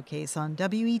NSO Showcase on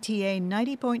WETA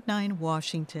 90.9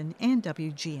 Washington and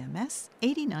WGMS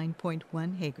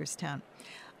 89.1 Hagerstown.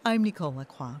 I'm Nicole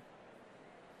Lacroix.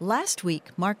 Last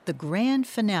week marked the grand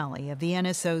finale of the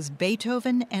NSO's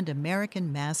Beethoven and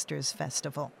American Masters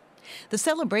Festival. The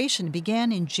celebration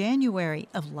began in January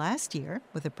of last year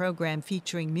with a program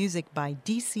featuring music by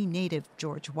D.C. native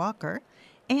George Walker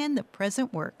and the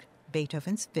present work,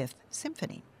 Beethoven's Fifth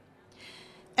Symphony.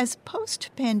 As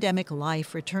post-pandemic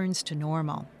life returns to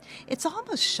normal, it's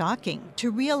almost shocking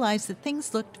to realize that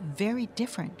things looked very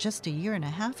different just a year and a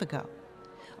half ago.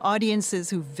 Audiences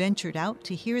who ventured out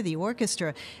to hear the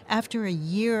orchestra after a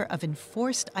year of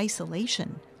enforced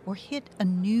isolation were hit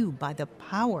anew by the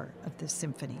power of the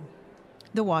symphony.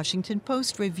 The Washington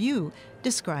Post Review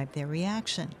described their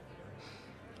reaction.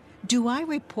 Do I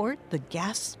report the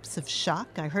gasps of shock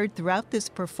I heard throughout this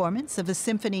performance of a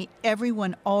symphony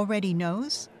everyone already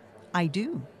knows? I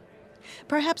do.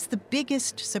 Perhaps the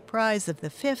biggest surprise of the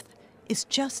Fifth is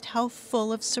just how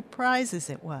full of surprises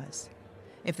it was.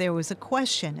 If there was a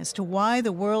question as to why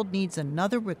the world needs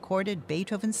another recorded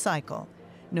Beethoven cycle,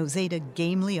 Noseda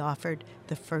gamely offered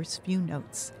the first few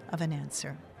notes of an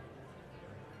answer.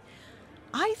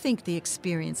 I think the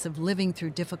experience of living through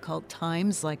difficult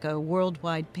times like a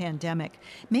worldwide pandemic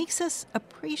makes us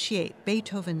appreciate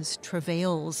Beethoven's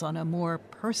travails on a more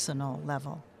personal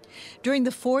level. During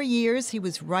the 4 years he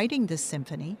was writing this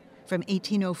symphony, from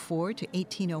 1804 to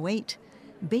 1808,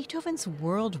 Beethoven's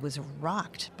world was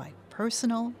rocked by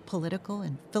personal, political,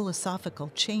 and philosophical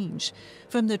change,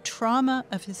 from the trauma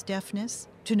of his deafness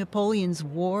to Napoleon's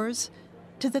wars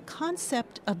to the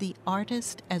concept of the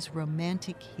artist as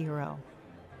romantic hero.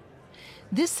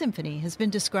 This symphony has been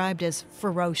described as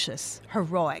ferocious,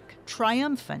 heroic,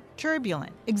 triumphant,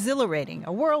 turbulent, exhilarating,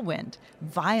 a whirlwind,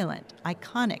 violent,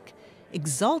 iconic,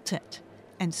 exultant,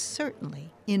 and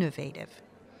certainly innovative.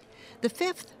 The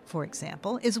Fifth, for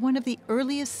example, is one of the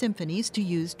earliest symphonies to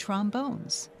use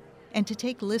trombones and to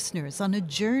take listeners on a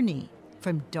journey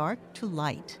from dark to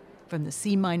light, from the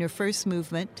C minor first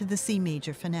movement to the C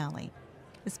major finale.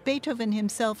 As Beethoven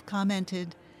himself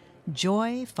commented,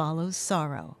 "Joy follows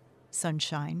sorrow,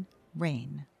 sunshine,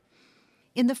 rain."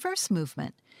 In the first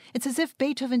movement, it's as if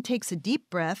Beethoven takes a deep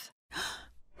breath,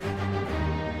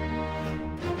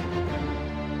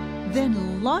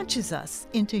 then launches us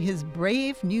into his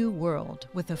brave new world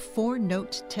with a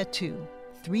 4-note tattoo,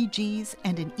 3 Gs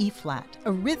and an E-flat,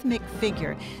 a rhythmic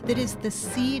figure that is the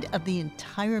seed of the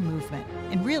entire movement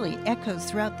and really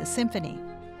echoes throughout the symphony.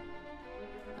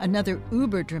 Another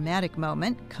uber-dramatic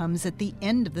moment comes at the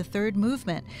end of the third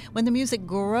movement, when the music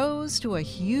grows to a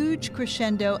huge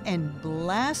crescendo and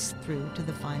blasts through to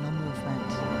the final movement.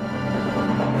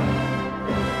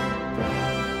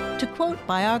 To quote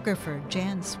biographer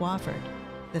Jan Swafford,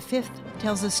 the Fifth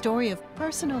tells a story of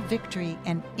personal victory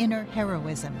and inner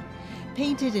heroism,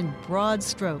 painted in broad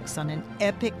strokes on an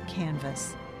epic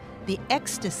canvas. The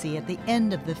ecstasy at the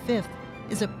end of the Fifth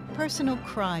is a personal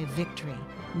cry victory,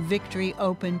 victory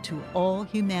open to all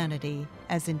humanity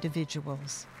as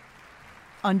individuals.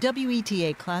 On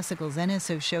WETA Classical's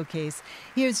NSO Showcase,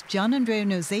 here's Gianandrea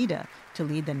Noseda to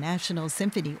lead the National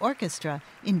Symphony Orchestra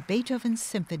in Beethoven's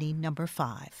Symphony No.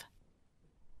 5.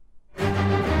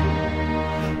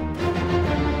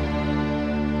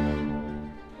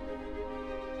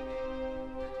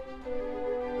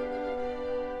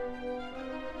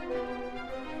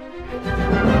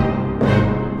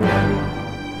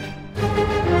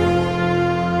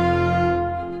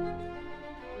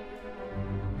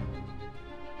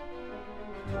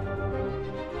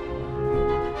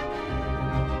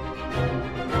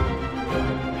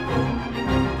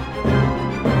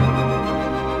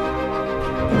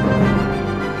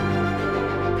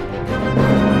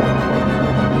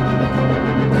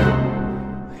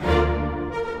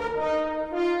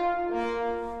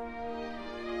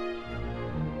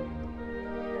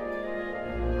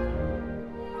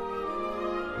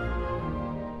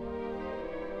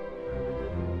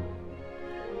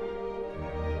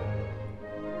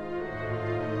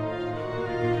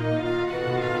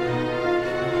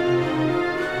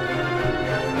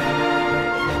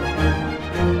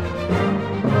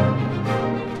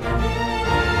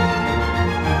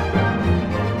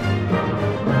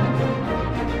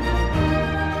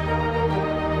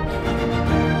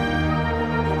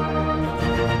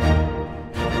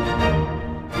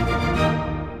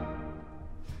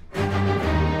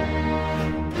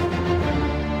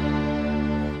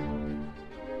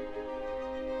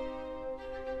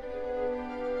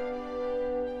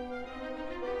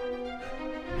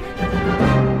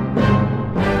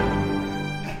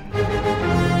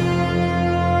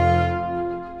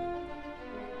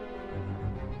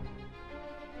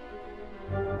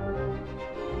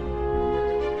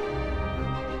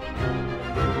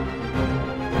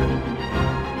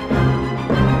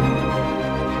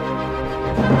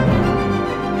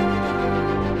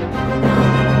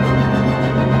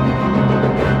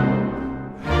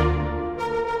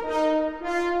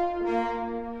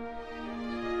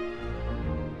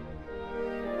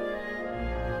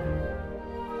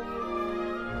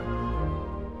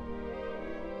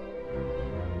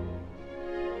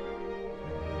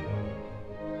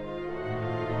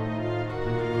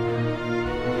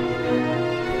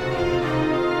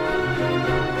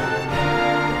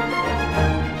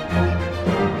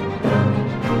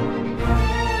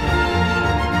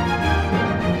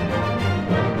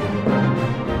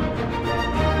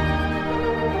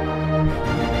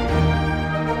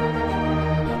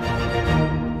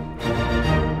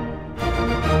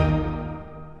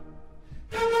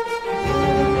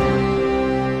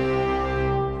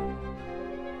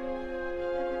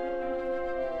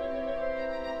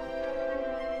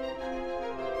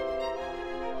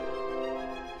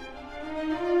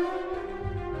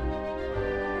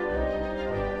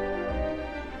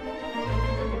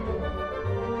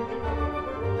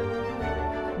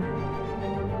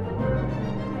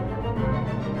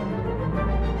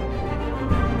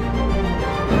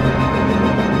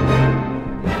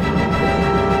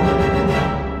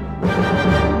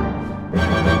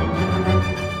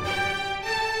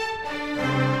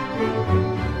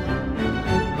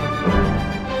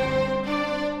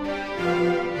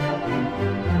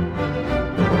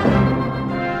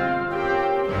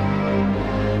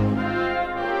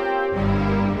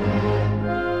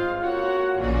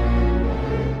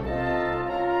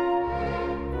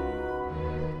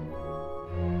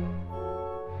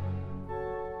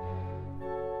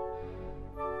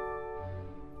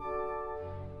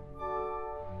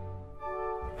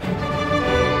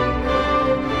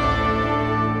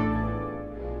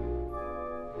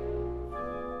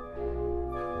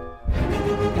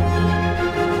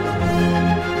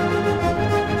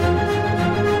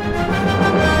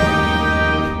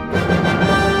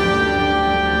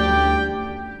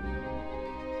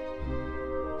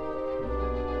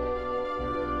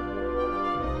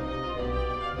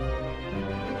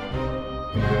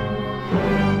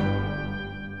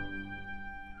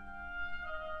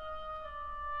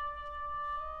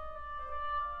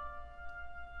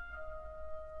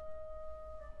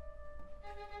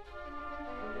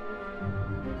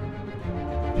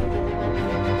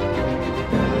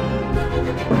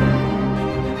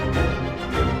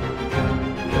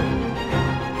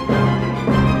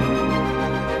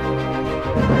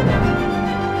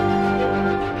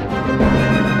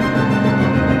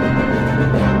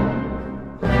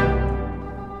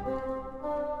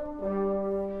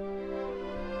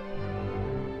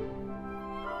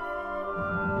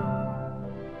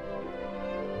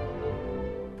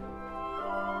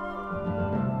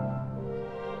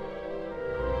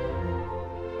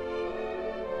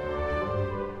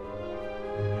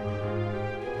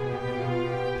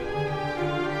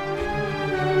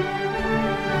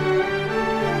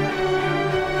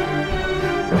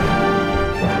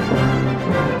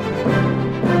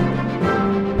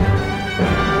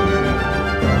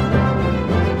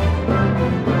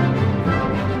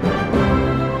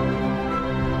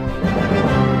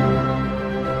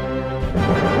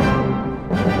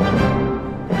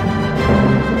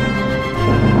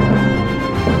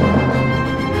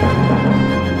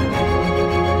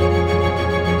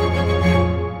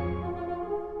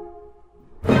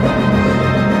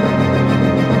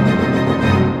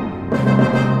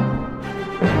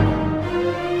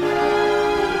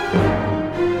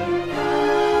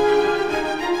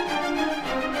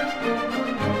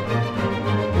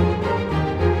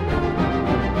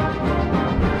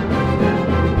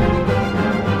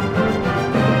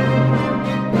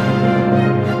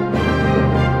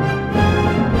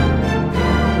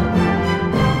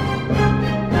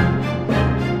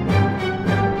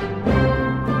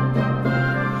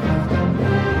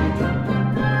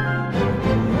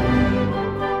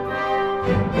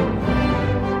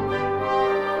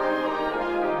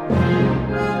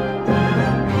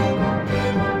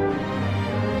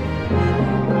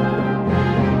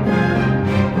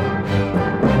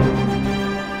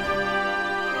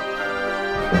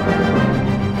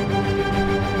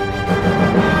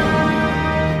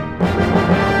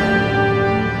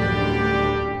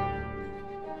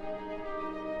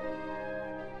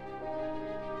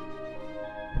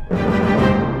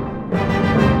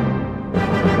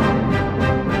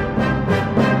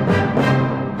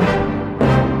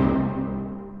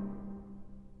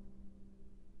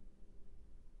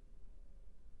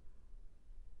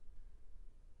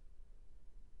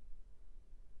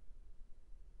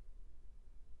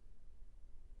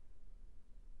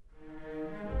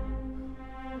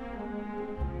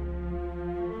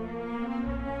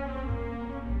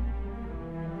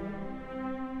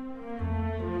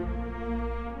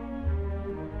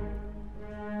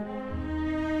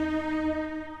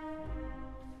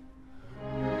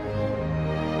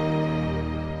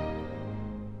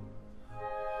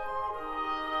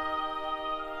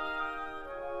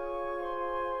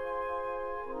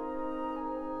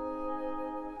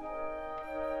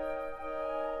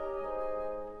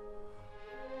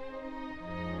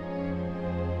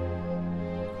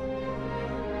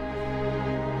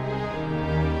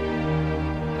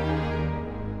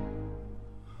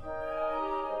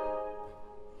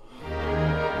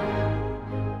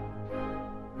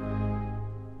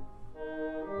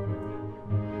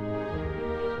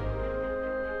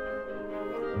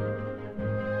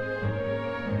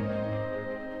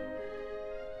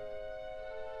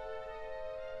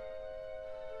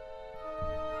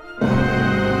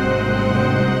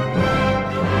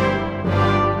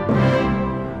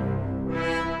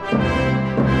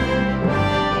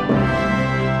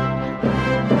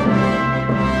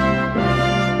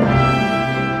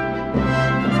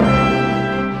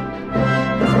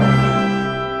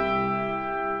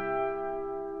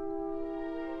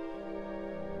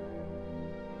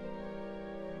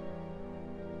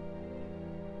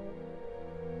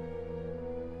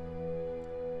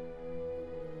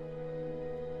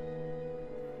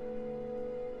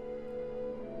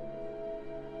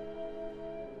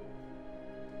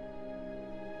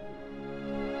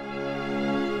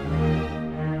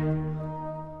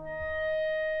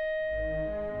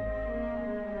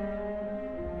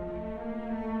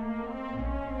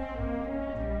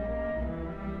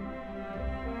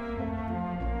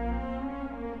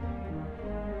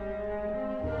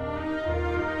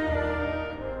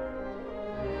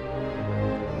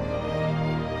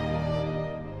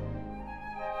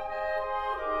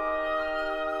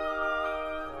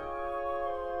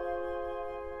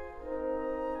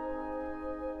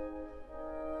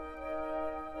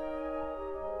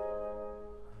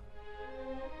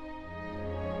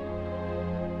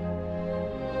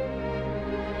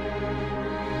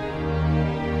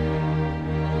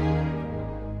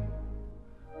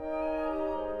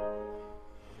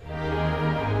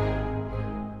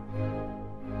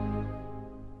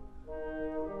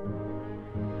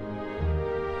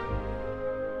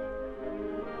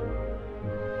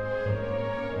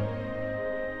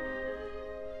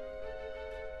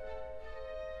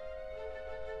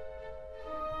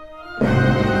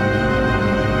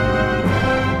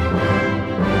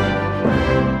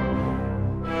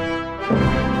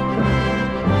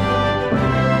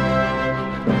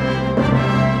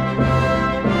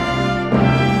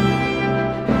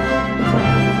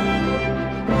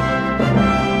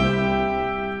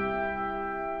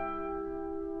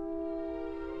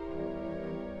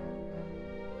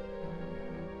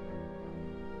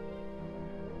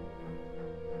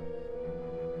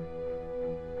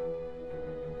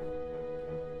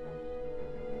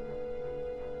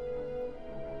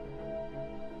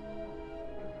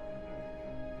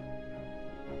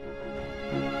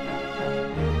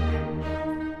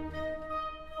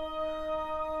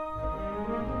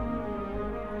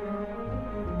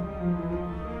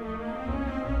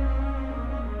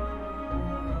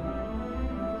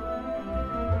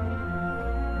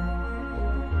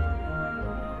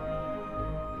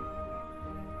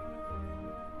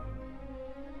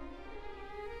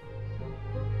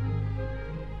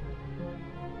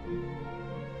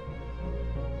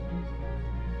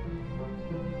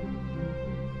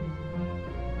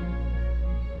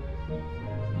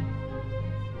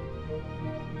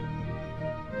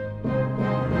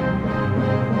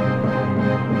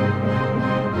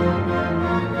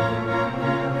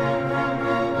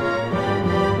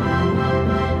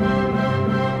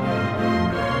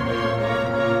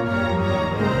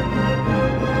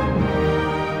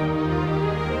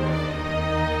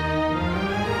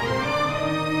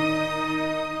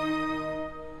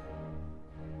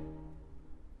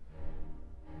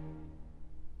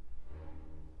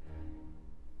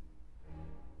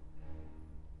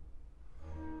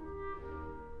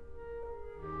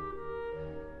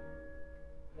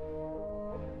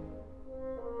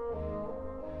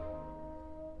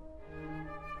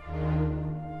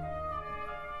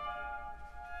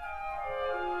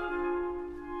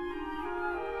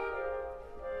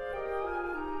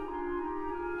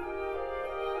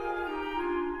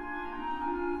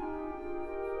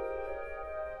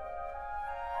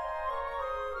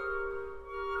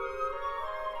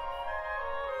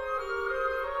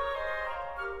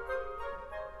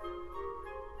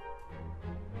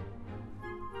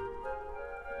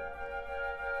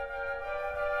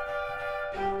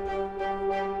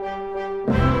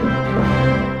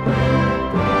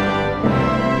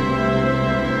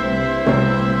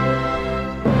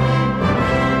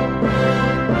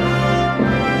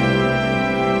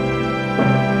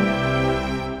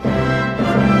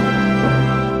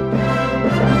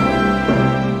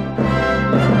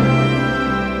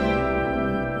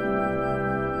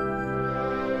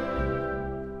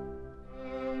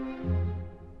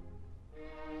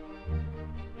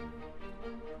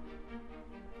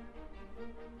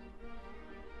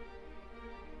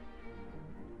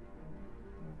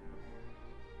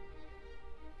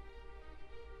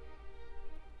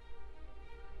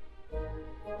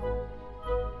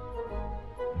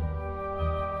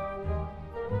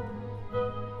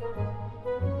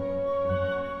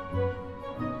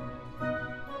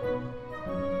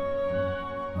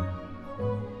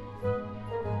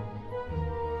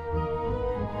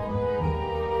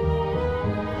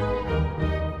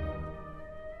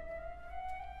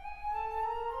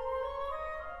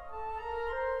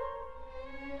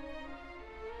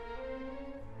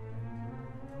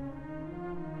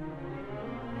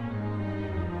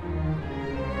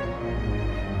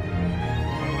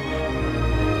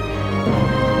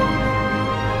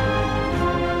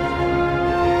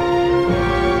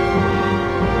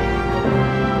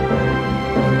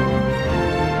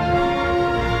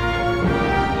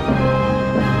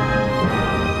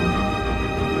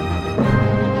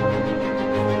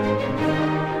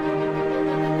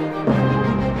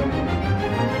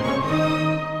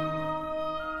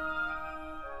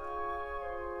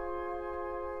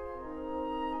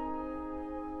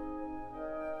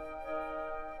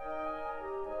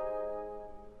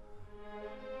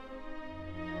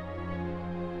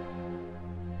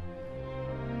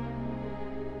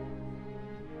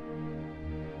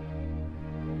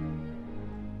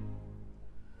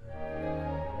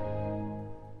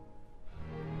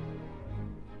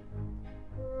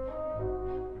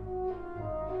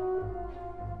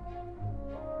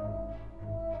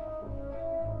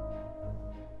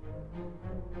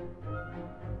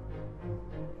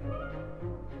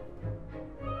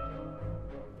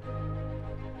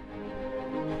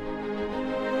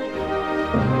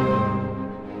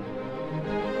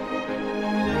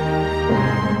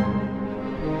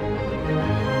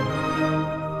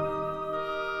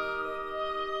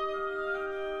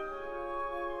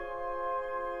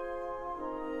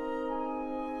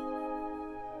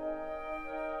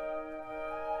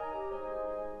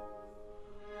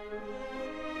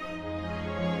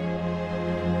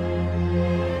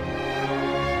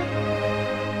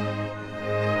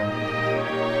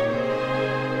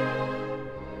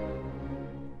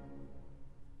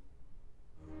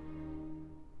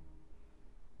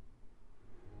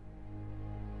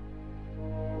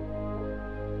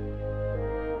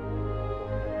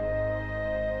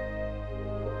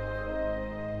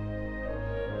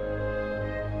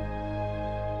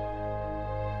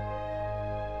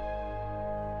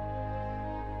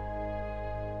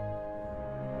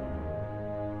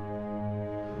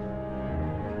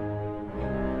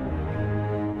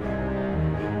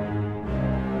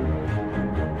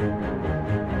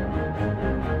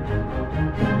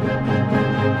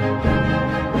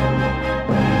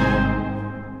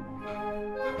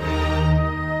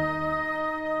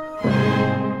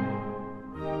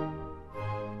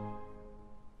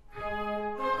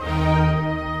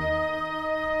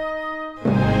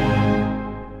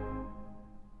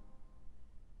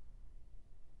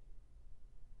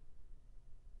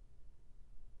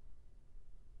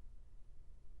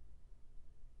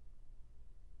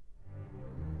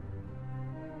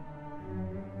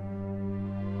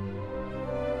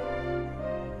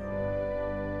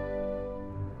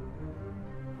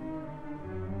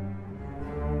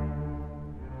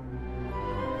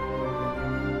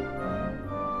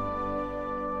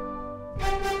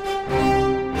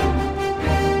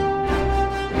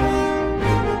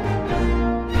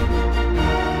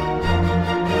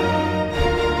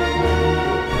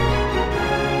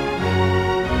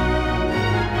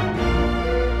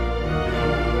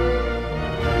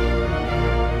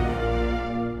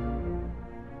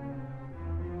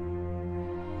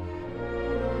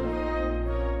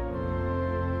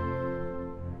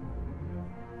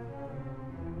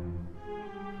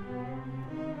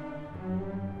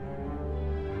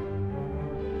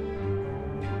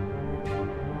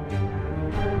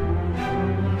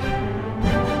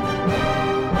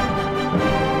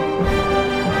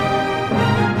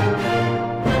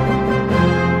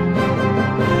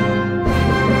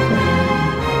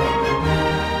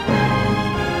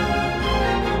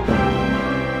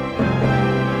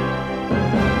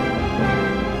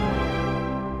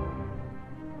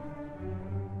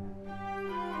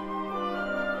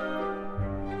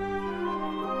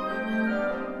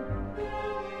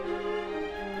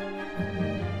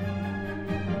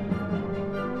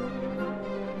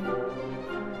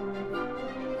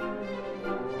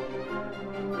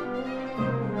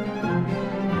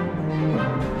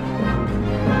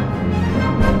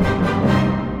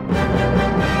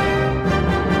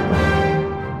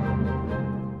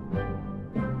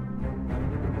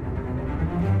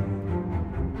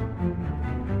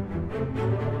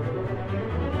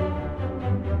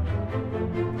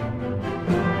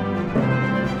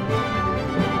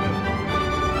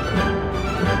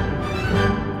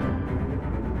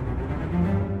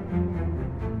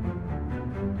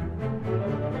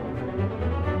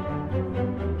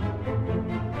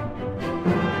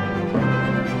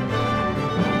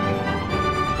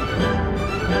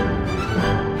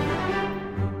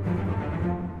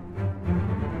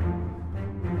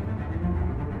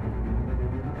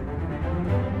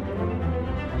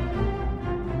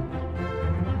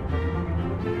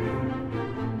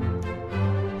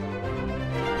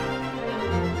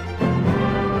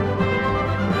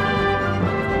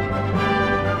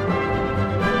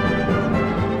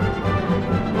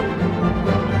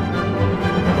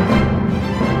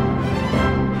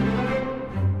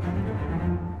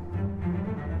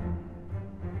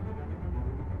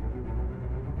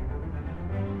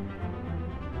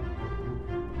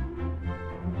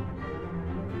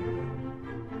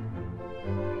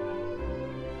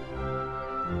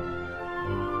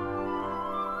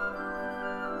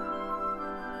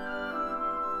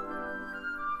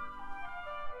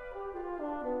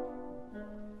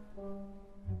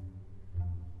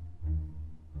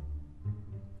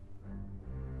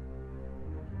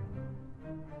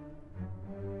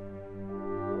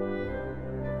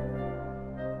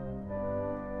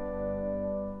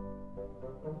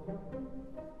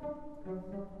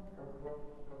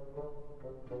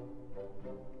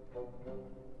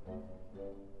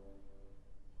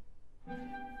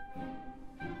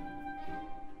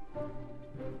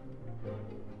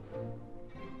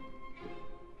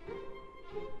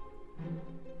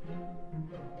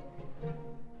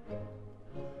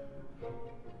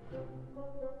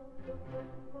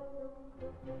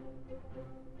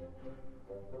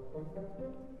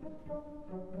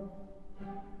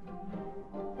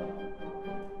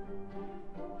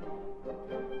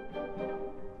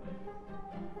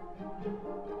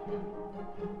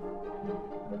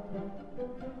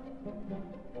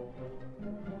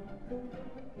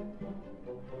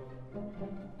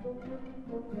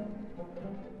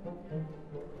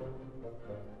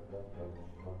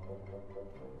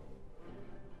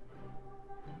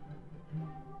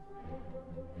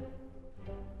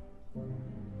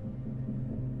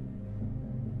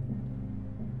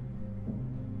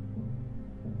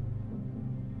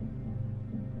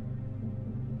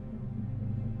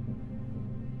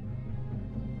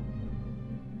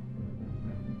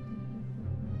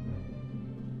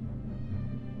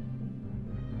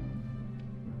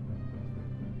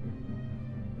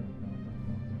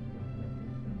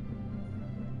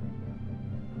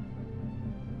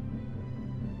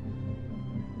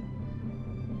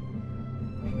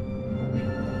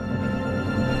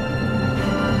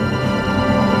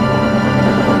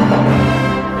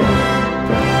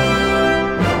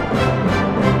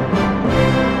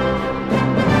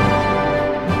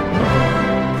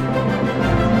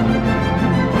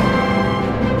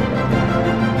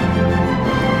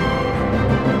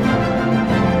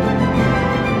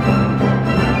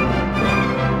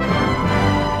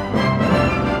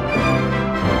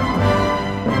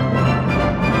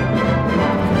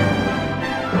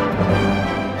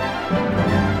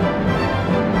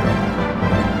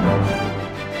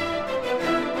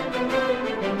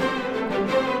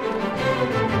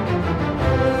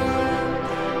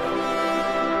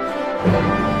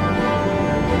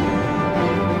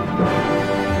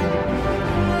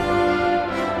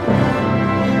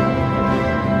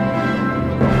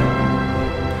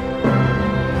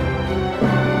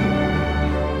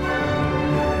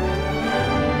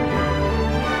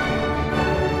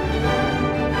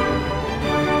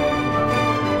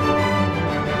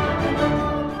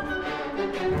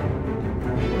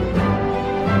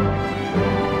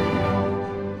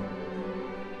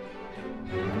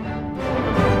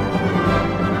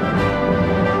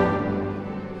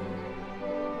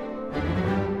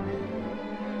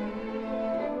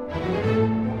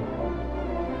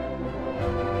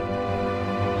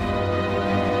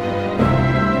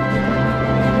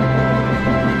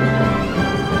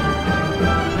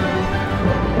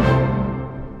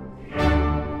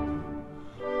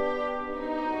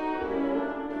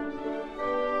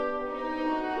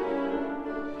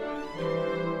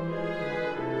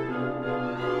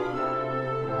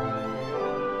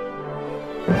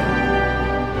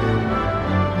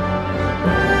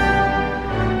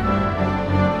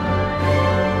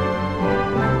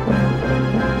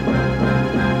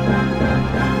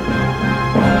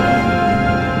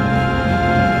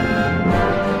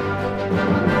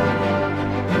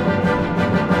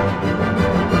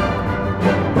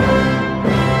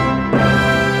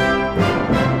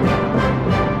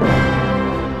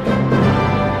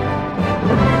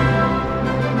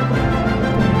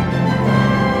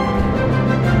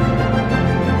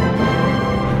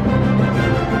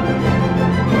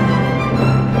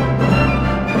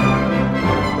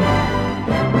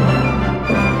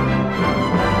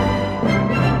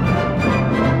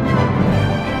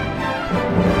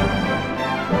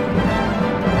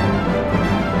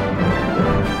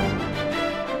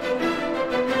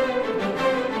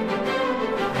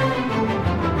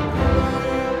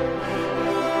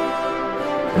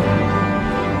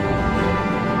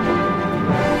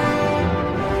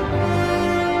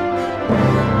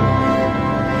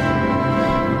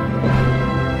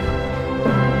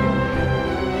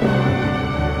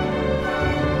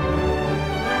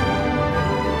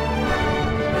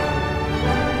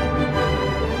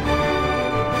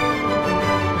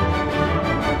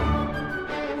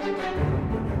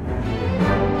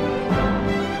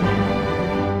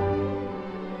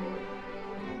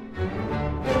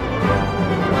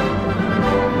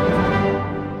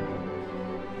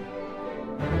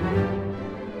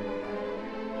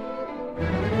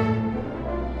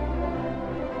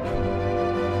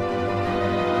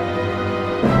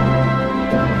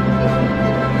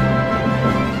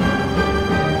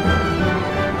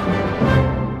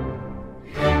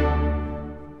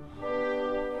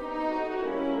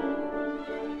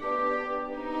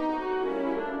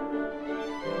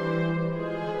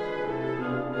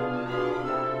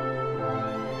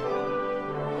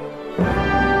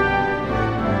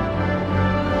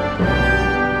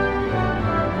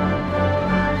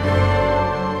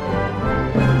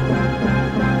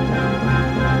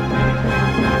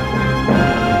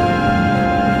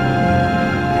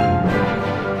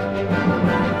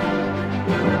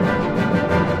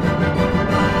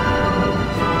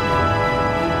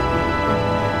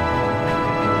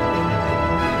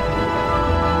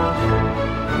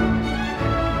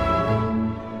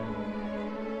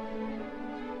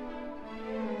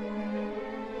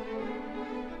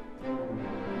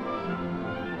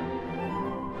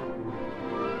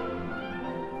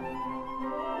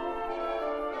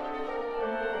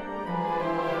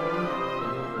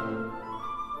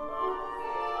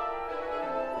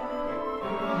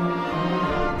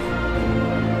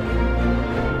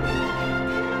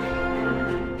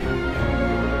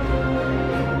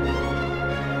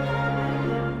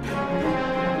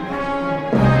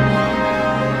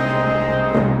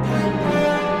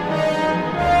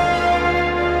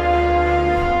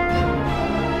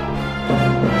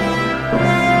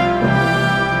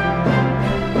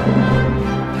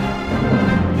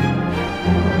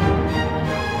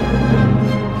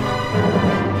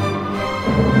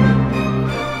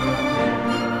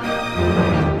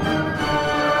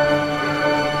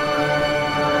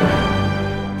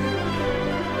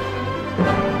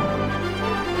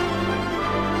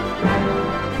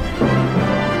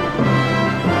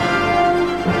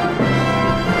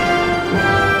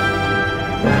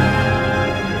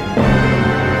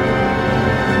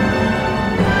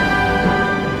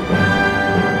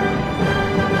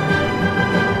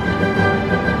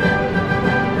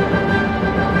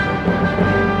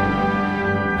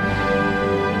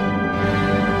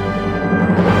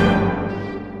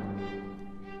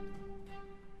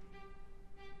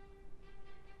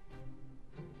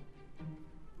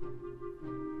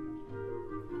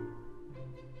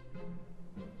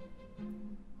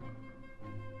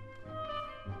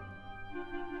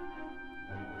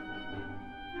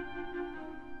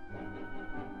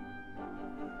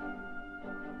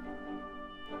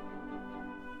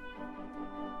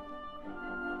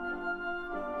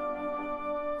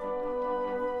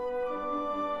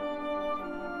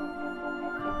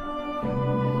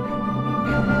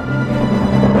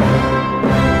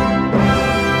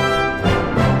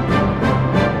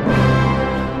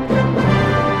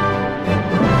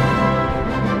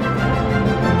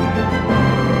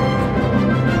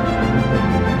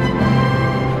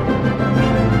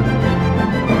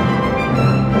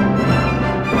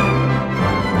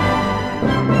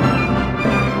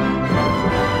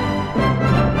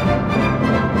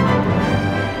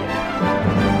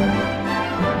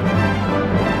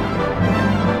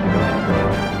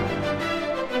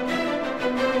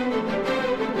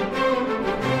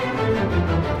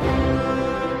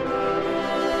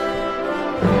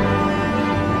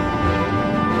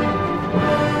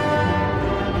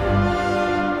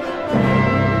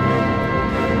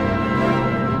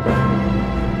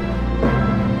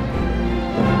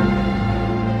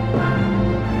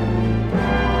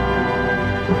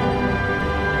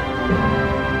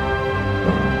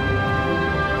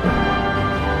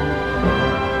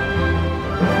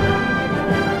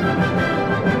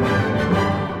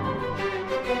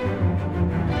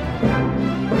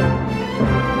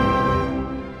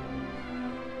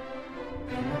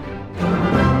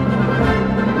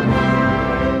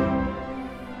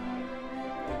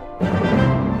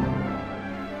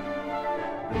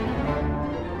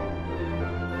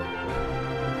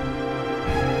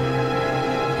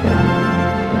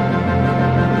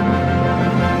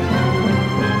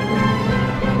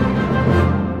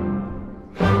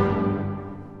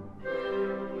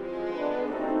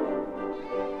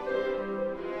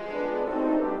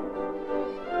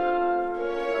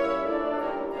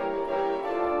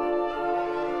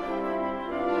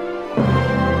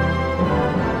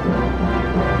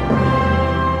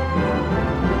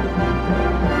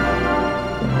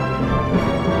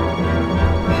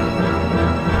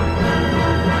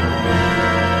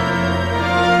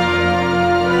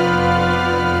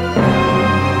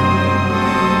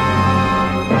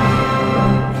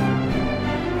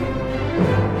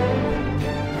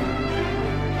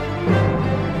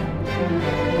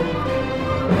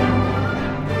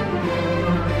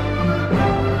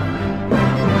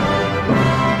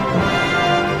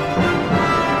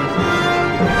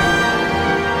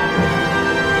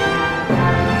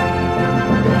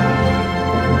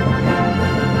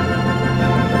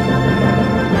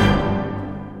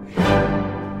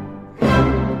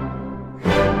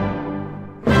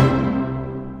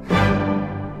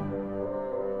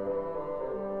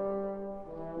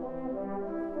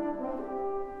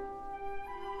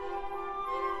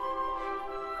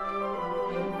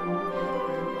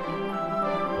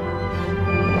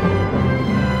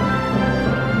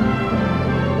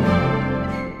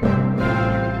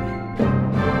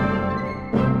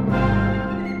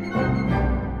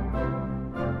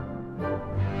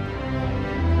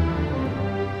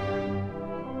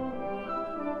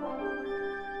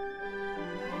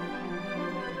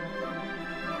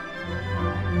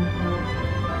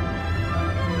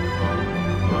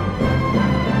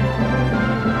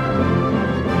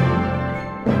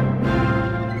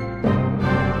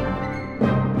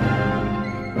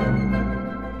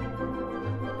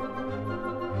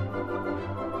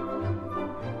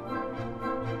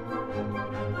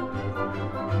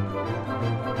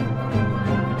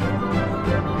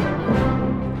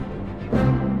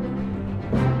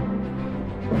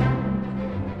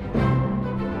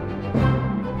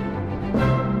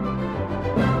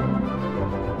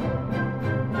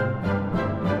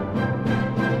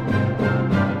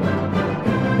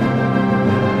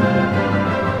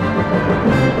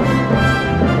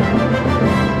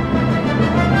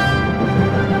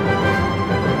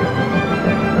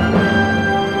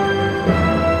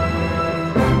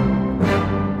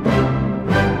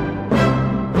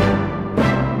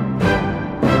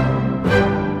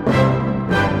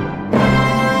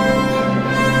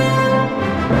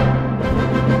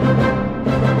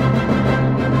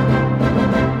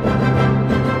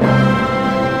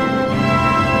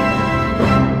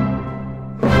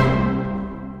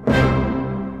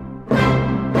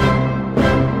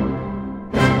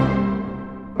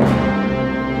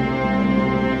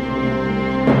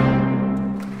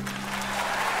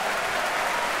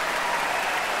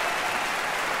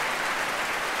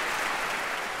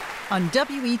 On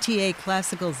WETA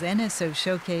Classical's NSO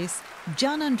Showcase,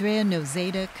 Gianandrea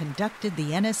Noseda conducted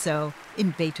the NSO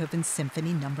in Beethoven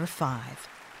Symphony No. 5.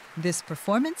 This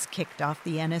performance kicked off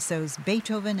the NSO's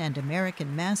Beethoven and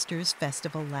American Masters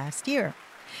Festival last year.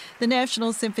 The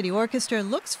National Symphony Orchestra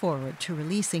looks forward to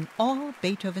releasing all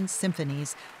Beethoven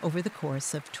symphonies over the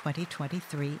course of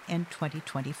 2023 and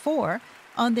 2024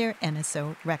 on their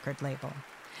NSO record label.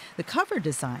 The cover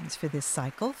designs for this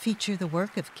cycle feature the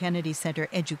work of Kennedy Center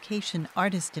Education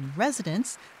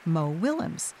Artist-in-Residence Mo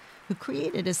Willems, who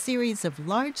created a series of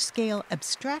large-scale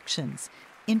abstractions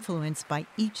influenced by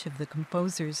each of the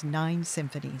composer's 9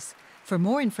 symphonies. For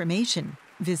more information,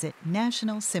 visit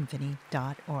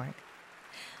nationalsymphony.org.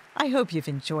 I hope you've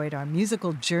enjoyed our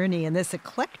musical journey in this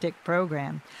eclectic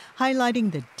program,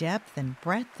 highlighting the depth and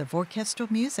breadth of orchestral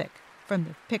music, from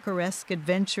the picaresque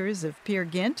adventures of Peer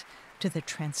Gynt to the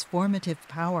transformative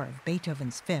power of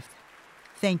Beethoven's Fifth.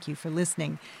 Thank you for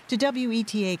listening to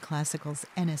WETA Classical's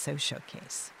NSO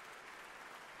Showcase.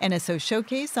 NSO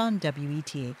Showcase on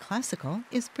WETA Classical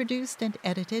is produced and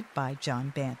edited by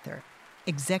John Banther.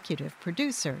 Executive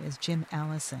producer is Jim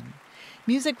Allison.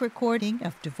 Music recording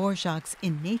of Dvořák's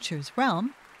In Nature's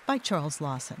Realm by Charles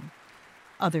Lawson.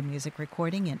 Other music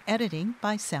recording and editing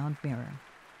by Sound Mirror.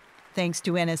 Thanks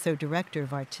to NSO Director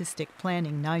of Artistic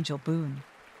Planning Nigel Boone.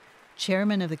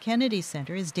 Chairman of the Kennedy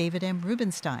Center is David M.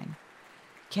 Rubenstein.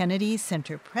 Kennedy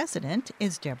Center President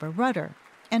is Deborah Rudder.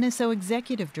 NSO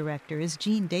Executive Director is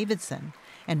Gene Davidson.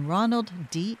 And Ronald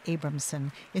D.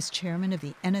 Abramson is Chairman of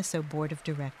the NSO Board of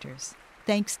Directors.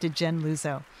 Thanks to Jen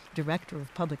Luzo, Director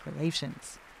of Public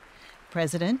Relations.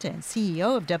 President and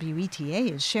CEO of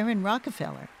WETA is Sharon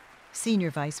Rockefeller.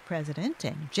 Senior Vice President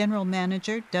and General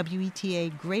Manager,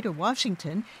 WETA Greater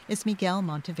Washington, is Miguel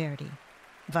Monteverdi.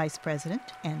 Vice President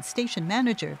and Station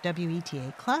Manager of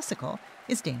WETA Classical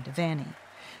is Dan Devaney.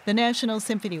 The National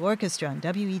Symphony Orchestra on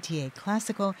WETA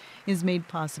Classical is made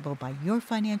possible by your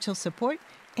financial support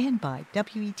and by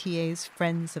WETA's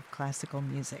Friends of Classical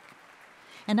Music.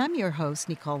 And I'm your host,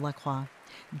 Nicole Lacroix.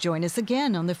 Join us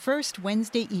again on the first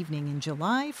Wednesday evening in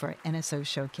July for NSO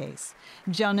Showcase.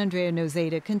 Gianandrea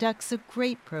Noseda conducts a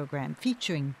great program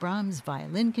featuring Brahms'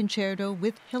 Violin Concerto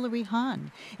with Hilary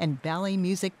Hahn and ballet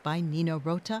music by Nino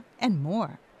Rota and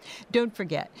more. Don't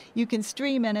forget, you can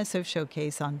stream NSO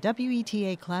Showcase on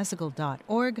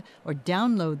WETAClassical.org or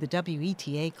download the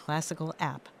WETA Classical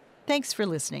app. Thanks for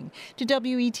listening to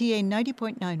WETA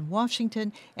 90.9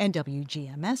 Washington and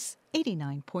WGMS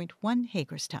 89.1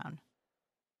 Hagerstown.